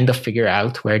kind of figure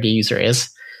out where the user is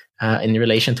in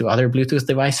relation to other Bluetooth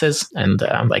devices and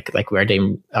like where they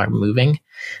are moving.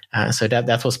 So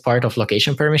that was part of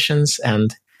location permissions,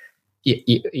 and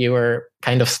you were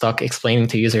kind of stuck explaining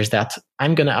to users that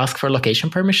I'm going to ask for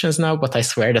location permissions now, but I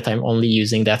swear that I'm only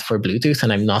using that for Bluetooth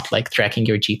and I'm not like tracking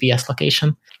your GPS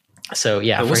location. So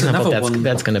yeah, for example,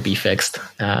 that's going to be fixed.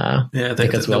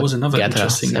 Because there was another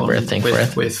interesting one thing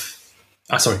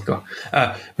go.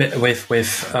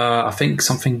 I think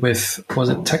something with, was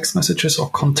it text messages or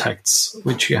contacts,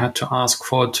 which you had to ask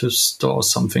for to store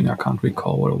something. I can't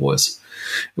recall what it was.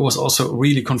 It was also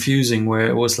really confusing, where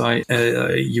it was like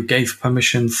you gave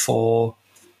permission for,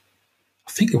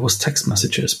 I think it was text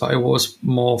messages, but it was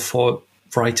more for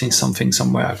writing something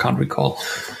somewhere. I can't recall.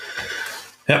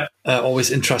 Yeah,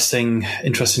 always interesting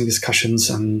discussions,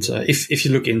 and if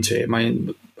you look into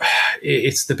it,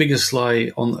 it's the biggest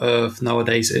lie on earth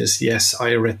nowadays. Is yes,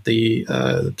 I read the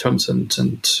terms and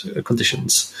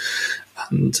conditions,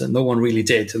 and no one really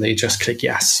did, and they just click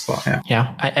yes. But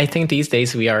yeah, I think these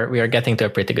days we are getting to a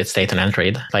pretty good state on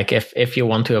Android. Like if you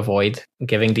want to avoid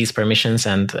giving these permissions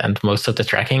and most of the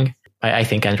tracking, I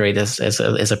think Android is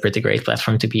a pretty great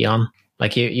platform to be on.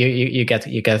 Like you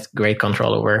get great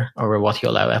control over what you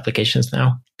allow applications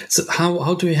now. So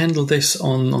how do you handle this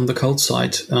on the code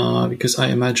side? Because I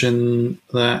imagine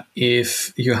that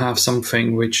if you have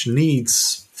something which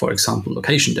needs, for example,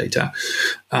 location data,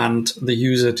 and the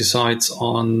user decides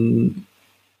on,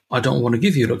 I don't want to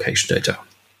give you location data.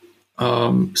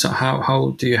 So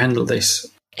how do you handle this?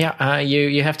 Yeah,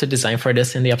 you have to design for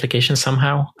this in the application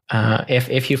somehow.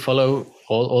 If you follow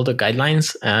all the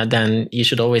guidelines, then you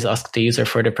should always ask the user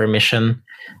for the permission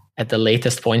at the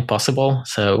latest point possible.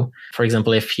 So, for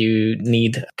example, if you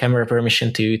need camera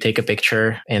permission to take a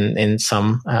picture in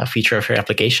some feature of your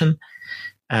application,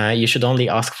 you should only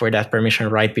ask for that permission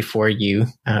right before you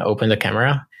open the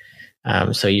camera.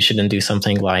 So you shouldn't do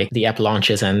something like the app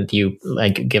launches and you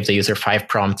like give the user 5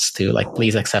 prompts to like,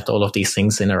 please accept all of these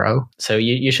things in a row. So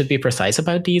you should be precise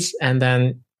about these. And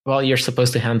then, well, you're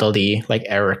supposed to handle the like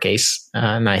error case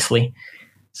nicely.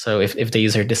 So if the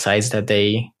user decides that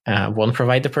they won't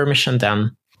provide the permission,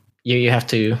 then you have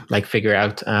to like figure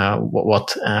out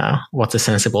what's a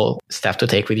sensible step to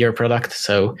take with your product.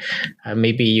 So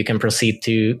maybe you can proceed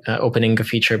to opening a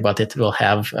feature, but it will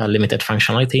have limited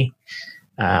functionality.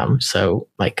 So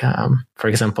like, for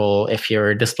example, if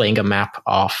you're displaying a map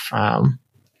of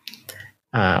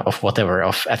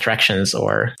attractions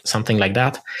or something like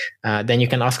that, then you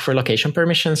can ask for location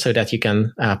permission so that you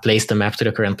can place the map to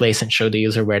the current place and show the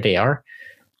user where they are.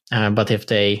 But if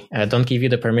they don't give you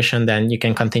the permission, then you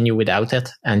can continue without it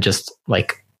and just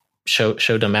like show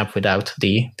the map without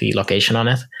the location on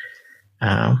it.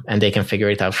 And they can figure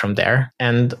it out from there.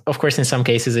 And of course, in some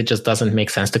cases, it just doesn't make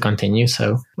sense to continue.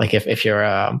 So like if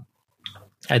you're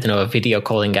I don't know, a video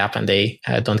calling app and they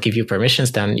don't give you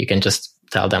permissions, then you can just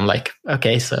tell them like,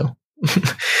 okay, so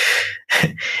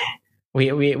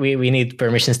we need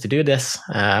permissions to do this.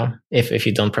 If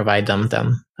you don't provide them,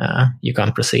 then you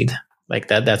can't proceed. Like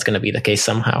that. That's going to be the case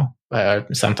somehow,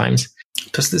 sometimes.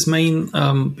 Does this mean,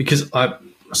 because I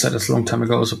said this a long time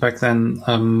ago, so back then,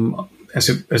 as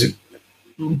you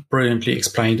brilliantly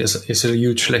explained, is a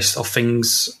huge list of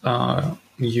things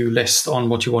you list on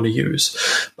what you want to use.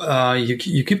 You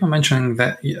keep on mentioning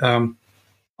that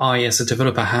I, as a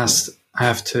developer,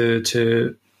 have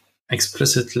to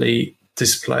explicitly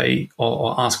display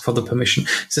or ask for the permission.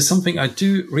 Is this something I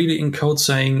do really in code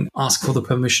saying ask for the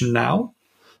permission now?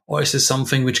 Or is this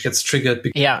something which gets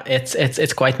triggered? Yeah,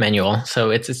 it's quite manual. So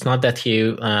it's not that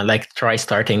you like try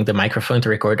starting the microphone to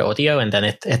record audio and then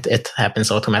it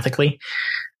happens automatically.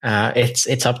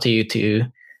 It's up to you to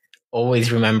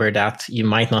always remember that you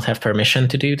might not have permission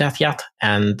to do that yet,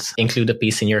 and include a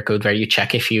piece in your code where you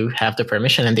check if you have the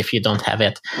permission, and if you don't have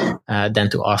it, then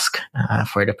to ask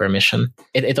for the permission.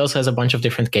 It also has a bunch of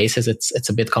different cases. It's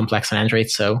a bit complex on Android,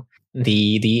 so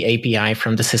the API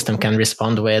from the system can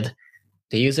respond with,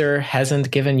 the user hasn't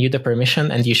given you the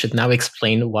permission and you should now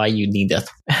explain why you need it.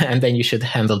 And then you should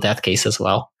handle that case as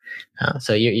well.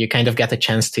 So you kind of get a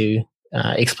chance to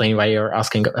explain why you're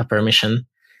asking a permission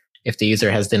if the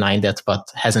user has denied it, but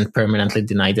hasn't permanently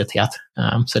denied it yet,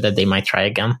 so that they might try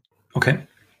again. Okay,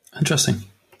 interesting.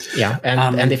 Yeah,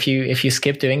 and if you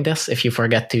skip doing this, if you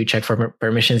forget to check for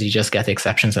permissions, you just get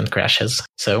exceptions and crashes.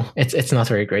 So it's not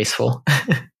very graceful.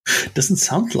 Doesn't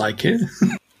sound like it.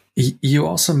 You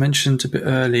also mentioned a bit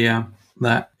earlier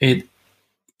that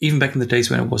even back in the days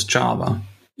when it was Java,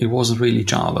 it wasn't really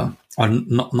Java, or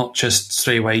not just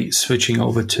straight away switching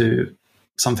over to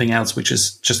something else which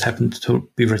is just happened to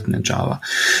be written in Java.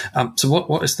 So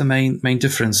what is the main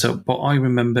difference? So what I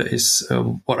remember is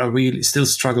what I really still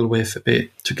struggle with a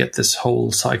bit to get this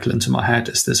whole cycle into my head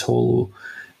is this whole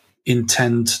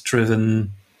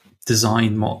intent-driven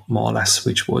design, more or less,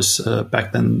 which was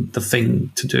back then the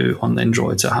thing to do on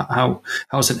Android. So how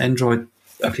is an Android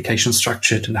application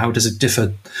structured, and how does it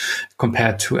differ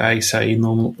compared to a, say,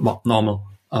 normal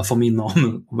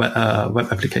web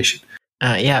application?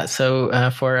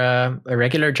 So for a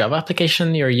regular Java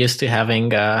application, you're used to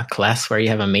having a class where you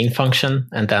have a main function,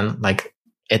 and then like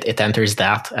it enters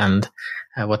that, and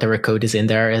whatever code is in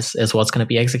there is what's going to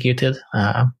be executed,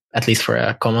 at least for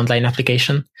a command line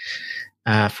application.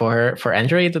 For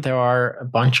Android, there are a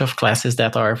bunch of classes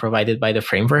that are provided by the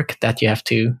framework that you have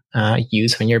to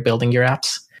use when you're building your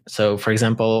apps. So, for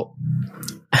example,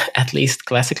 at least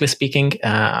classically speaking,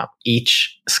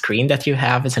 each screen that you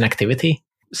have is an activity.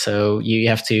 So you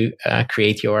have to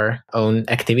create your own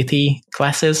activity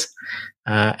classes,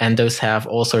 and those have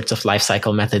all sorts of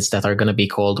lifecycle methods that are going to be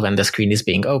called when the screen is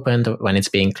being opened, when it's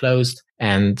being closed.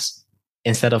 And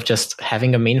instead of just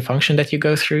having a main function that you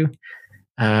go through,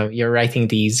 you're writing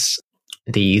these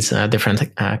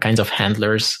different kinds of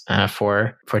handlers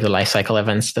for the lifecycle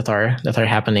events that are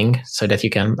happening, so that you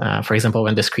can, for example,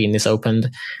 when the screen is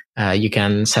opened, you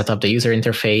can set up the user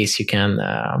interface. You can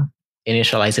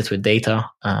initialize it with data,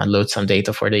 load some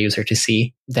data for the user to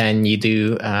see. Then you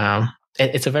do.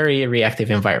 It's a very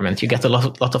reactive environment. You get a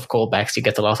lot of callbacks. You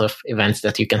get a lot of events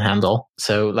that you can handle.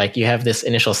 So, like, you have this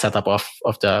initial setup of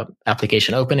the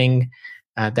application opening.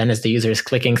 Then as the user is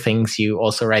clicking things, you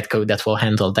also write code that will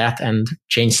handle that and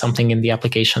change something in the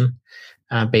application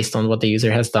based on what the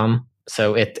user has done.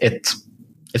 So it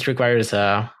requires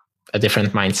a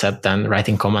different mindset than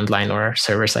writing command line or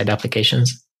server-side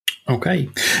applications. Okay.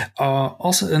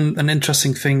 Also, an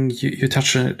interesting thing you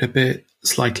touched on it a bit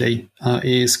slightly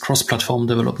is cross-platform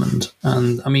development.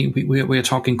 And I mean, we are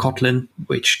talking Kotlin,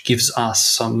 which gives us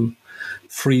some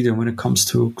freedom when it comes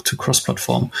to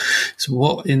cross-platform. So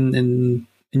what in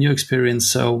your experience,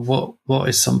 so what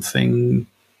is something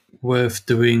worth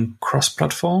doing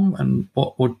cross-platform, and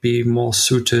what would be more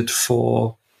suited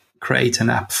for create an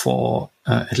app for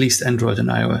at least Android and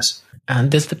iOS?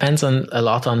 And this depends a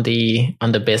lot on the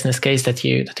business case that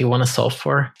you want to solve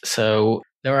for. So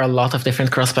there are a lot of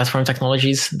different cross-platform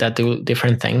technologies that do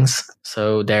different things.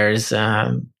 So there's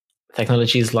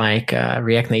technologies like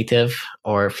React Native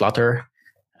or Flutter,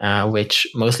 which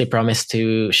mostly promise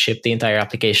to ship the entire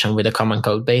application with a common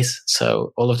code base.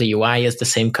 So all of the UI is the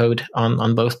same code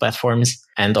on both platforms,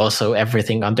 and also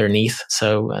everything underneath.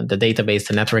 So the database,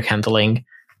 the network handling,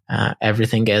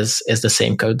 everything is the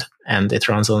same code, and it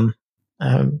runs on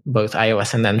both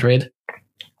iOS and Android,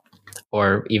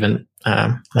 or even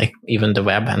even the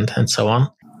web and so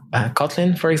on.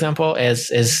 Kotlin, for example,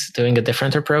 is doing a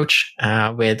different approach.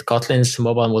 With Kotlin's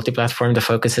mobile multi-platform, the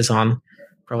focus is on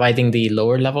providing the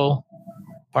lower level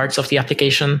parts of the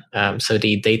application, so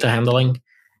the data handling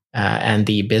and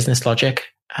the business logic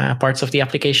parts of the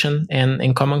application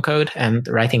in Common Code, and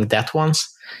writing that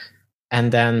once,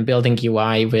 and then building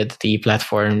UI with the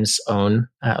platform's own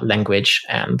language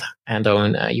and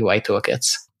own UI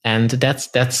toolkits. And that's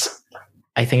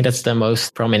I think that's the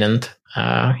most prominent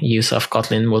use of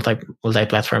Kotlin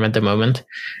multi-platform at the moment.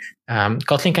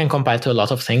 Kotlin can compile to a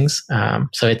lot of things.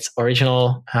 So its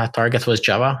original target was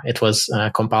Java. It was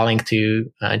compiling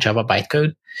to Java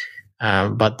bytecode,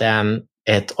 but then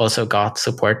it also got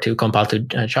support to compile to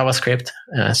JavaScript.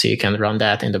 So you can run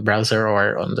that in the browser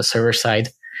or on the server side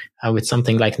with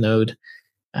something like Node.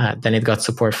 Then it got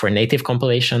support for native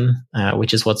compilation,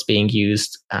 which is what's being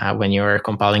used when you're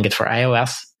compiling it for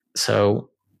iOS. So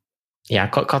yeah,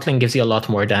 Kotlin gives you a lot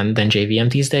more than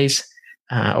JVM these days.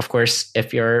 Of course,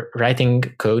 if you're writing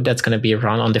code that's going to be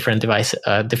run on different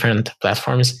different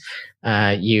platforms,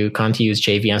 you can't use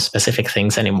JVM specific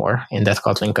things anymore in that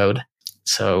Kotlin code.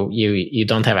 So you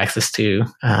don't have access to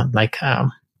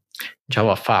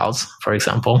Java files, for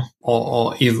example,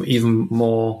 or even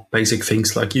more basic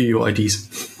things like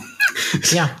UUIDs.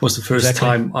 Yeah, was the first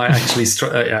time I actually So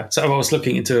I was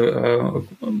looking into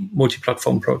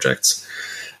multi-platform projects,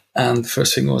 and the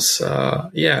first thing was I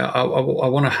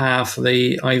want to have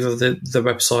either the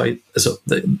website as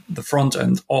the front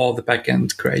end or the back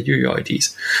end create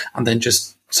UUIDs, and then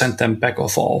just send them back or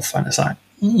forth. And it's like,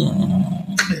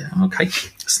 okay,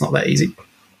 it's not that easy.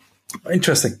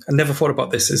 Interesting. I never thought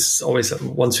about this. It's always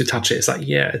once you touch it, it's like,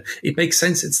 yeah, it makes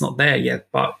sense. It's not there yet,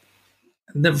 but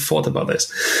I never thought about this.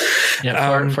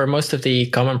 Yeah, for most of the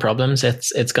common problems,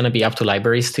 it's going to be up to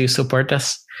libraries to support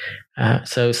this.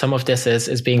 So some of this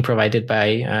is being provided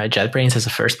by JetBrains as a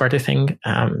first-party thing.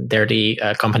 They're the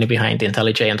company behind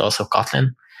IntelliJ and also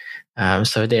Kotlin.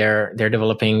 So they're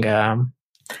developing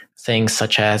things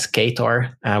such as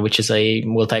Ktor, which is a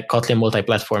Kotlin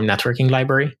multi-platform networking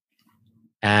library.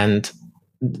 And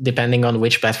depending on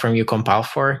which platform you compile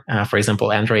for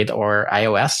example, Android or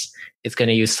iOS, it's going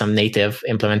to use some native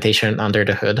implementation under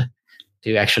the hood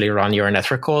to actually run your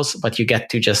network calls, but you get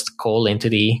to just call into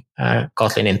the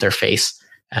Kotlin interface,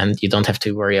 and you don't have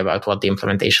to worry about what the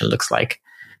implementation looks like.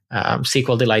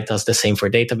 SQLite does the same for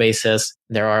databases.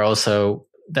 There are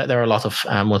a lot of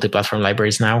multi-platform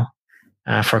libraries now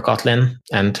for Kotlin,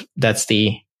 and that's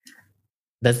the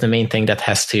main thing that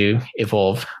has to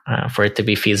evolve for it to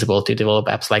be feasible to develop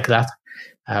apps like that.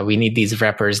 We need these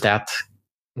wrappers that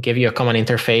give you a common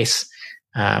interface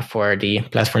for the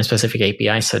platform-specific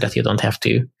API so that you don't have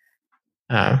to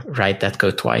write that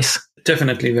code twice.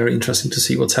 Definitely very interesting to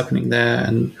see what's happening there.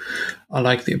 And I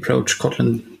like the approach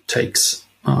Kotlin takes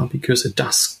because it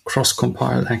does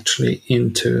cross-compile actually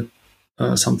into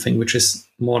something which is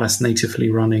more or less natively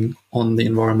running on the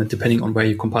environment, depending on where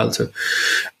you compile to.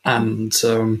 And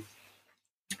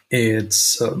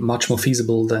it's much more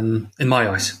feasible than, in my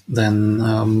eyes,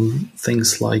 than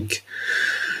things like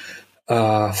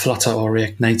Flutter or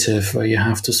React Native, where you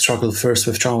have to struggle first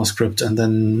with JavaScript and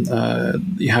then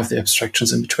you have the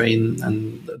abstractions in between.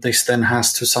 And this then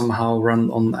has to somehow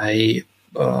run on a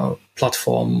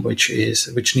platform which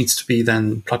needs to be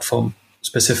then platform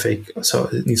specific, so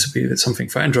it needs to be something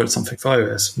for Android, something for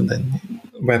iOS, and then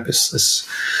web is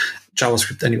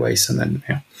JavaScript anyways. And then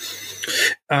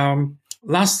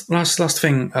last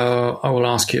thing I will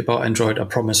ask you about Android. I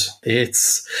promise.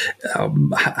 It's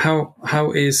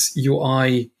how is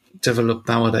UI developed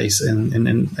nowadays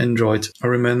in Android? I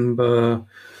remember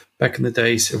back in the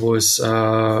days it was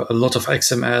a lot of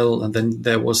XML, and then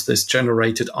there was this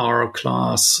generated R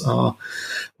class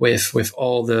with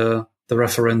all the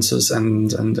references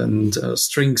and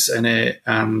strings in it,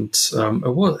 and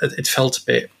it felt a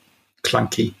bit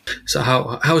clunky. So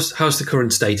how's the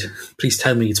current state? Please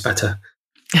tell me it's better.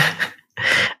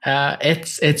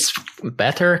 It's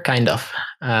better, kind of.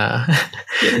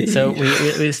 So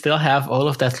we still have all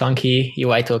of that clunky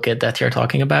UI toolkit that you're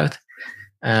talking about.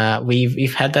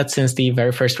 We've had that since the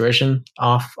very first version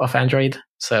of Android.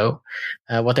 So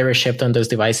whatever shipped on those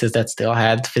devices that still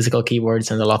had physical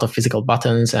keywords and a lot of physical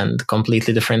buttons and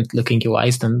completely different looking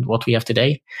UIs than what we have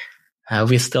today,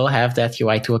 we still have that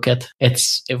UI toolkit.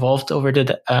 It's evolved over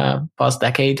the past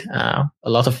decade. A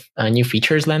lot of new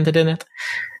features landed in it,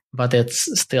 but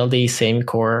it's still the same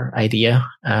core idea.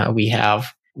 We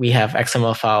have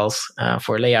XML files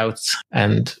for layouts,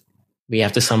 and we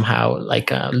have to somehow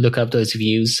look up those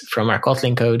views from our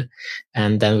Kotlin code,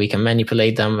 and then we can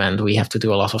manipulate them, and we have to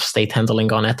do a lot of state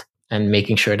handling on it and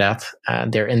making sure that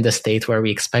they're in the state where we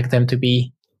expect them to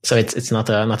be. So it's not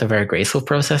a very graceful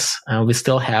process. We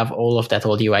still have all of that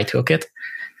old UI toolkit,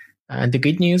 The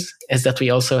good news is that we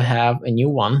also have a new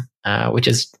one, which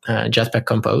is Jetpack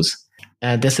Compose.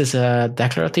 This is a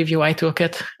declarative UI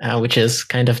toolkit, which is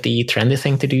kind of the trendy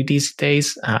thing to do these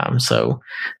days. For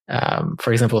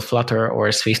example, Flutter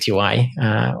or Swift UI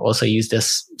also use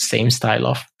this same style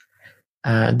of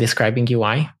describing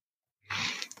UI.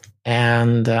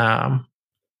 And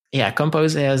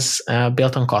Compose is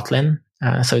built on Kotlin,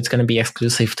 so it's going to be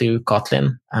exclusive to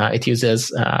Kotlin. It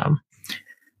uses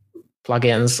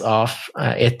plugins of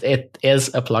it is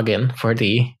a plugin for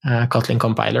the Kotlin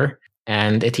compiler,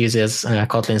 and it uses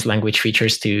Kotlin's language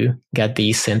features to get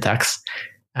the syntax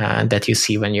that you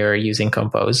see when you're using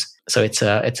Compose. So it's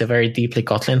a very deeply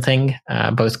Kotlin thing.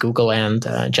 Both Google and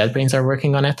JetBrains are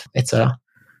working on it. It's a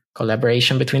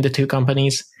collaboration between the two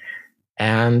companies,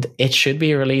 and it should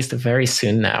be released very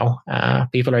soon now.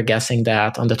 People are guessing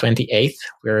that on the 28th,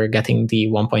 we're getting the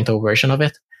 1.0 version of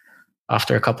it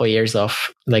after a couple of years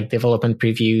of like development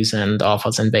previews and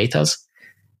alphas and betas.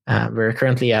 We're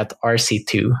currently at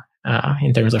RC2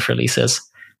 in terms of releases.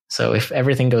 So if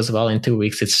everything goes well in 2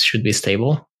 weeks, it should be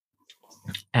stable.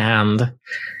 And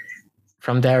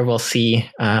from there, we'll see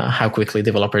how quickly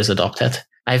developers adopt it.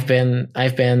 I've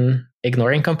been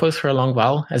ignoring Compose for a long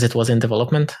while as it was in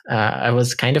development. I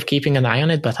was kind of keeping an eye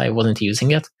on it, but I wasn't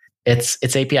using it. Its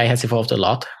API has evolved a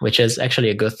lot, which is actually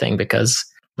a good thing because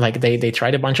like they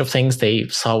tried a bunch of things. They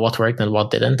saw what worked and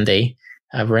what didn't. And they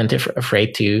weren't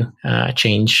afraid to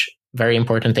change very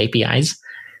important APIs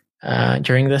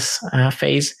during this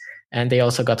phase. And they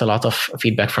also got a lot of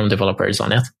feedback from developers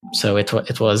on it. So it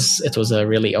was a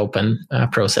really open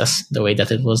process, the way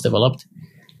that it was developed.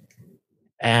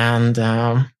 And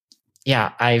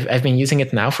I've been using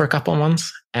it now for a couple of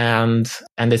months, and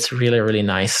it's really, really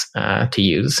nice to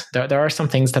use. There are some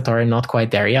things that are not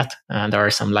quite there yet. There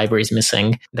are some libraries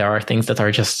missing. There are things that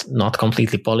are just not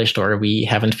completely polished, or we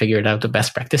haven't figured out the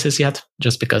best practices yet,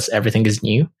 just because everything is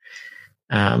new.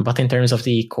 But in terms of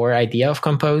the core idea of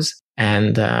Compose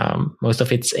and most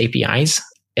of its APIs,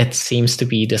 it seems to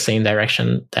be the same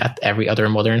direction that every other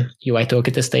modern UI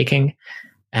toolkit is taking.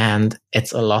 And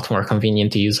it's a lot more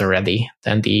convenient to use already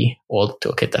than the old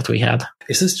toolkit that we had.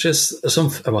 Is this just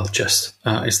something?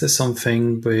 Is this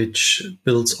something which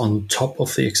builds on top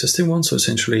of the existing one? So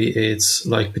essentially, it's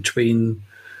like between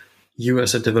you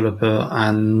as a developer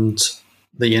and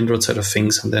the Android side of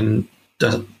things, and then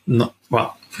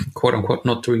quote unquote,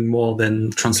 not doing more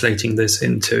than translating this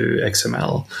into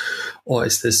XML, or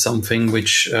is this something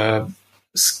which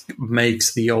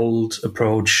makes the old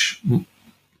approach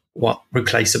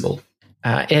replaceable?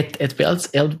 It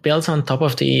builds on top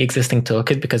of the existing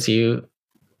toolkit because you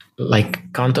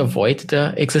can't avoid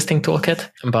the existing toolkit.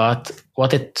 But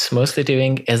what it's mostly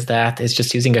doing is that it's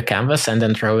just using a canvas and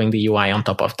then throwing the UI on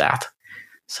top of that.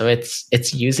 So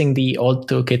it's using the old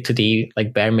toolkit to the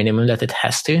bare minimum that it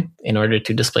has to in order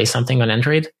to display something on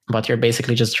Android. But you're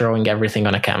basically just throwing everything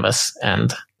on a canvas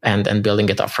and building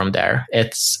it up from there.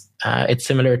 It's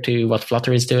similar to what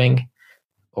Flutter is doing,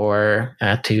 or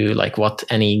to what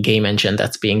any game engine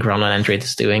that's being run on Android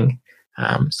is doing.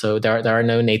 So there are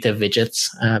no native widgets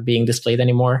being displayed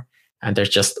anymore, and there's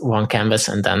just one canvas,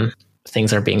 and then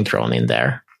things are being drawn in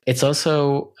there. It's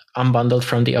also unbundled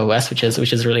from the OS, which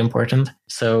is really important.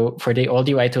 So for the old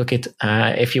UI toolkit,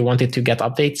 if you wanted to get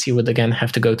updates, you would again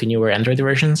have to go to newer Android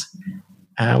versions,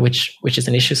 which is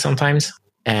an issue sometimes.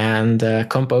 And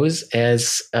Compose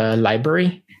is a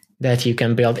library that you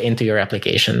can build into your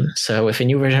application. So if a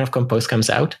new version of Compose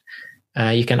comes out,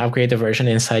 you can upgrade the version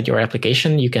inside your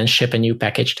application. You can ship a new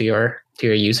package to your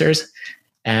users,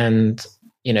 and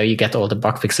you get all the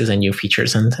bug fixes and new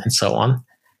features and so on.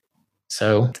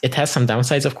 So it has some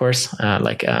downsides, of course.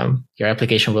 Your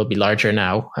application will be larger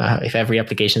now. If every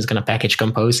application is going to package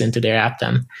Compose into their app,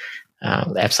 then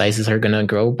app sizes are going to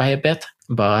grow by a bit.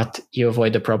 But you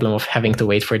avoid the problem of having to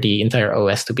wait for the entire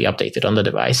OS to be updated on the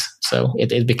device. So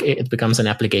it becomes an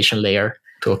application layer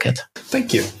toolkit.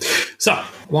 Thank you. So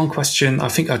one question, I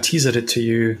think I teased it to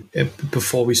you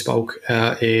before we spoke,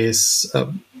 is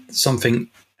something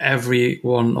every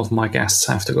one of my guests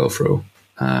have to go through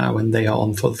when they are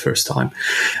on for the first time.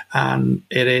 And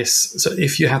it is, so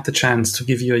if you had the chance to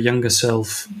give your younger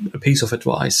self a piece of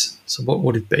advice, so what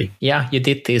would it be? Yeah, you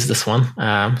did tease this one.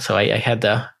 So I had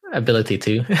the ability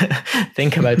to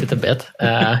think about it a bit.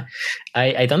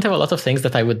 I don't have a lot of things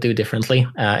that I would do differently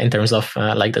in terms of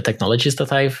the technologies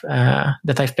that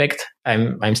I've picked.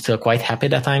 I'm still quite happy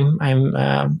that I'm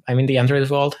in the Android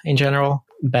world in general.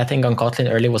 Betting on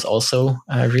Kotlin early was also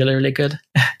really, really good.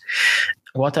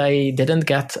 What I didn't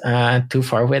get too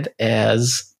far with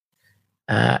is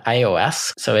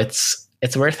iOS. So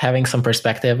it's worth having some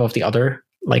perspective of the other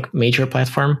major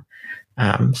platform.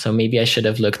 So maybe I should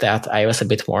have looked at iOS a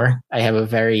bit more. I have a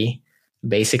very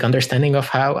basic understanding of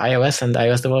how iOS and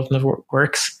iOS development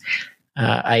works.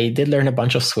 I did learn a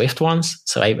bunch of Swift once,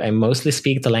 so I mostly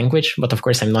speak the language, but of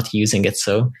course I'm not using it.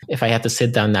 So if I had to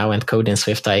sit down now and code in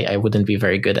Swift, I wouldn't be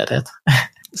very good at it.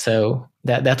 So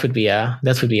that would be a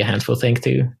handful thing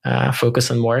to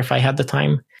focus on more if I had the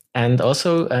time. And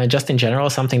also, just in general,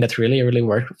 something that really, really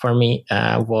worked for me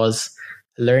was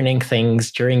learning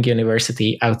things during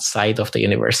university outside of the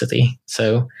university.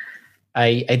 So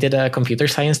I did a computer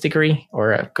science degree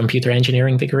or a computer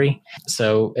engineering degree.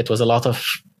 So it was a lot of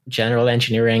general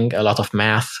engineering, a lot of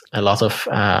math, a lot of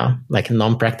like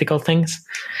non-practical things,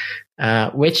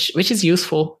 which is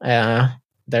useful.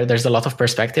 There's a lot of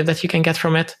perspective that you can get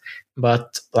from it,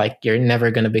 but like you're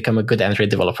never going to become a good Android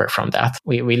developer from that.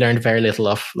 We learned very little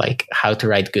of like how to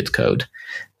write good code,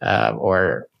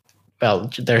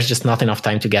 there's just not enough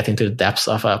time to get into the depths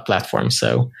of a platform.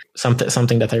 So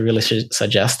something that I really should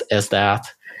suggest is that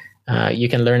you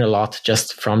can learn a lot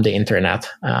just from the internet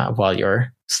while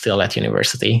you're still at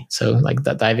university. So like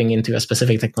diving into a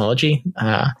specific technology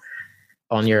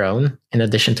on your own, in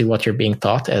addition to what you're being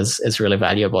taught, is really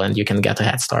valuable, and you can get a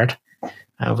head start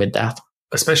with that.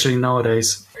 Especially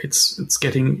nowadays, it's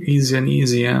getting easier and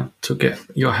easier to get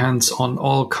your hands on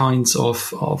all kinds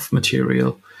of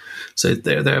material. So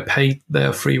they're paid,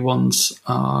 they're free ones.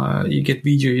 You get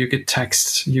video, you get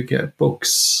text, you get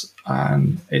books,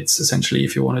 and it's essentially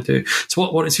if you want to do.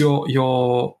 So what is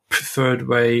your preferred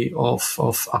way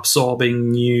of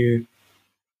absorbing new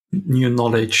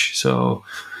knowledge? So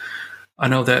I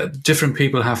know that different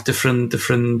people have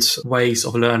different ways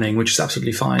of learning, which is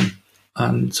absolutely fine.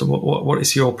 And so what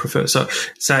is your preferred? So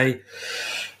say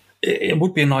it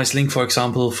would be a nice link, for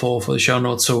example, for the show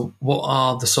notes. So what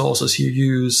are the sources you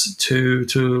use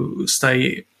to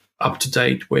stay up to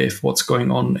date with what's going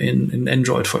on in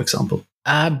Android, for example?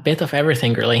 A bit of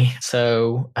everything, really.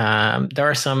 So there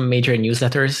are some major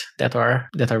newsletters that are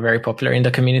very popular in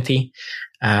the community.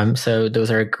 So those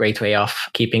are a great way of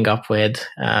keeping up with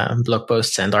blog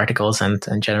posts and articles and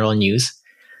general news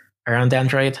around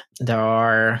Android. There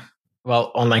are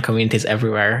online communities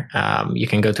everywhere. You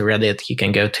can go to Reddit, you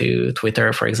can go to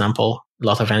Twitter, for example. A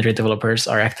lot of Android developers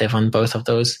are active on both of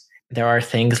those. There are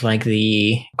things like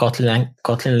the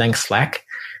Kotlin Lang Slack,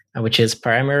 which is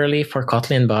primarily for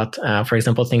Kotlin, but for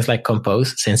example, things like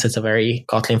Compose, since it's a very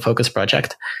Kotlin-focused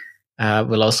project,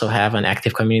 will also have an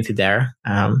active community there.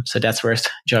 So that's worth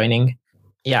joining.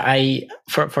 Yeah,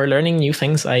 for learning new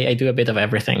things, I do a bit of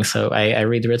everything. So I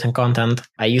read written content.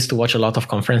 I used to watch a lot of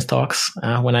conference talks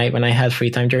when I had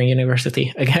free time during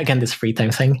university. Again, this free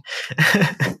time thing.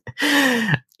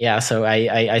 Yeah, so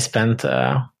I spent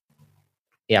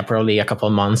probably a couple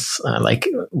of months like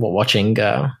watching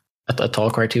a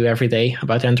talk or two every day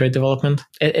about Android development.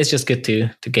 It's just good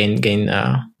to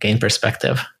gain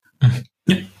perspective.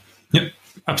 Yeah.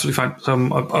 Absolutely fine.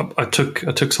 So I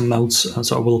took some notes,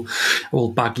 so I will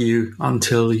bug you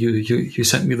until you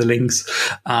send me the links.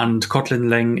 And Kotlin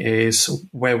Lang is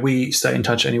where we stay in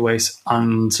touch, anyways.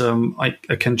 And I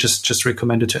can just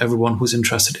recommend it to everyone who's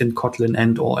interested in Kotlin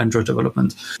and or Android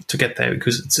development to get there,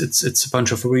 because it's a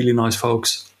bunch of really nice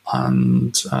folks.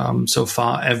 And so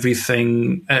far,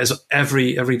 everything,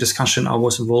 every discussion I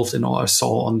was involved in or I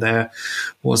saw on there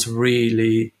was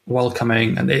really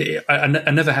welcoming. And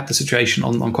I never had the situation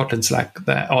on Kotlin Slack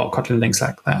there or Kotlin Lang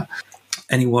Slack there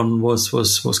anyone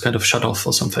was kind of shut off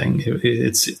or something.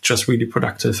 It's just really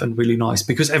productive and really nice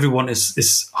because everyone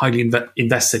is highly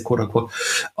invested, quote unquote,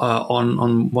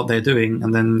 on what they're doing,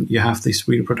 and then you have these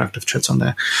really productive chats on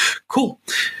there. Cool.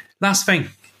 Last thing.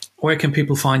 Where can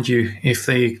people find you if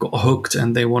they got hooked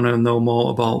and they want to know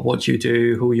more about what you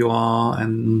do, who you are,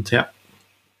 and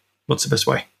what's the best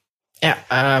way?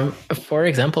 Yeah. For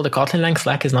example, the Kotlin Lang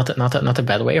Slack is not a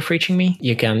bad way of reaching me.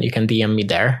 You can DM me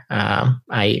there.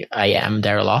 I am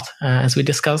there a lot, as we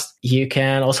discussed. You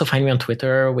can also find me on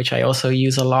Twitter, which I also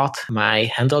use a lot. My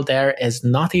handle there is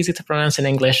not easy to pronounce in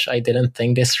English. I didn't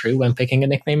think this through when picking a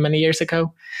nickname many years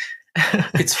ago.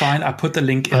 It's fine. I put the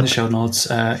link in the show notes.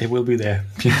 It will be there.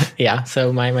 Yeah.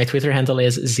 So my Twitter handle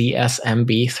is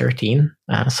ZSMB13.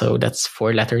 So that's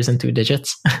 4 letters and 2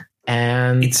 digits.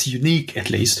 And it's unique, at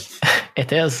least.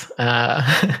 It is.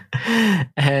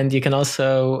 And you can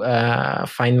also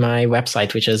find my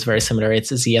website, which is very similar.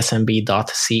 It's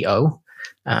zsmb.co.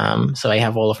 So I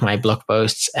have all of my blog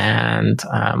posts and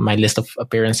my list of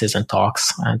appearances and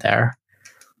talks there.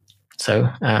 So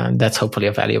that's hopefully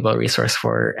a valuable resource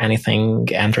for anything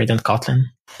Android and Kotlin.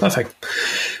 Perfect.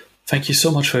 Thank you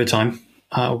so much for your time.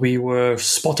 We were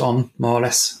spot on, more or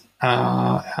less.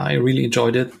 I really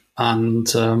enjoyed it. And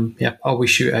I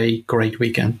wish you a great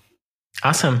weekend.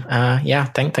 Awesome.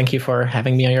 Thank you for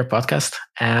having me on your podcast.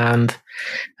 And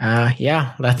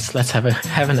let's have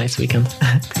a nice weekend.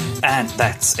 And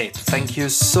that's it. Thank you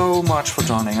so much for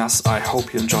joining us. I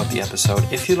hope you enjoyed the episode.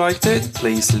 If you liked it,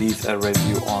 please leave a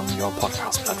review on your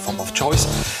podcast platform of choice.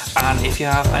 And if you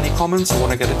have any comments or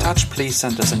want to get in touch, please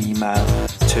send us an email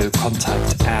to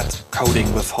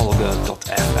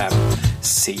contact@codingwithholger.fm.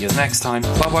 See you next time.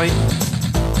 Bye-bye.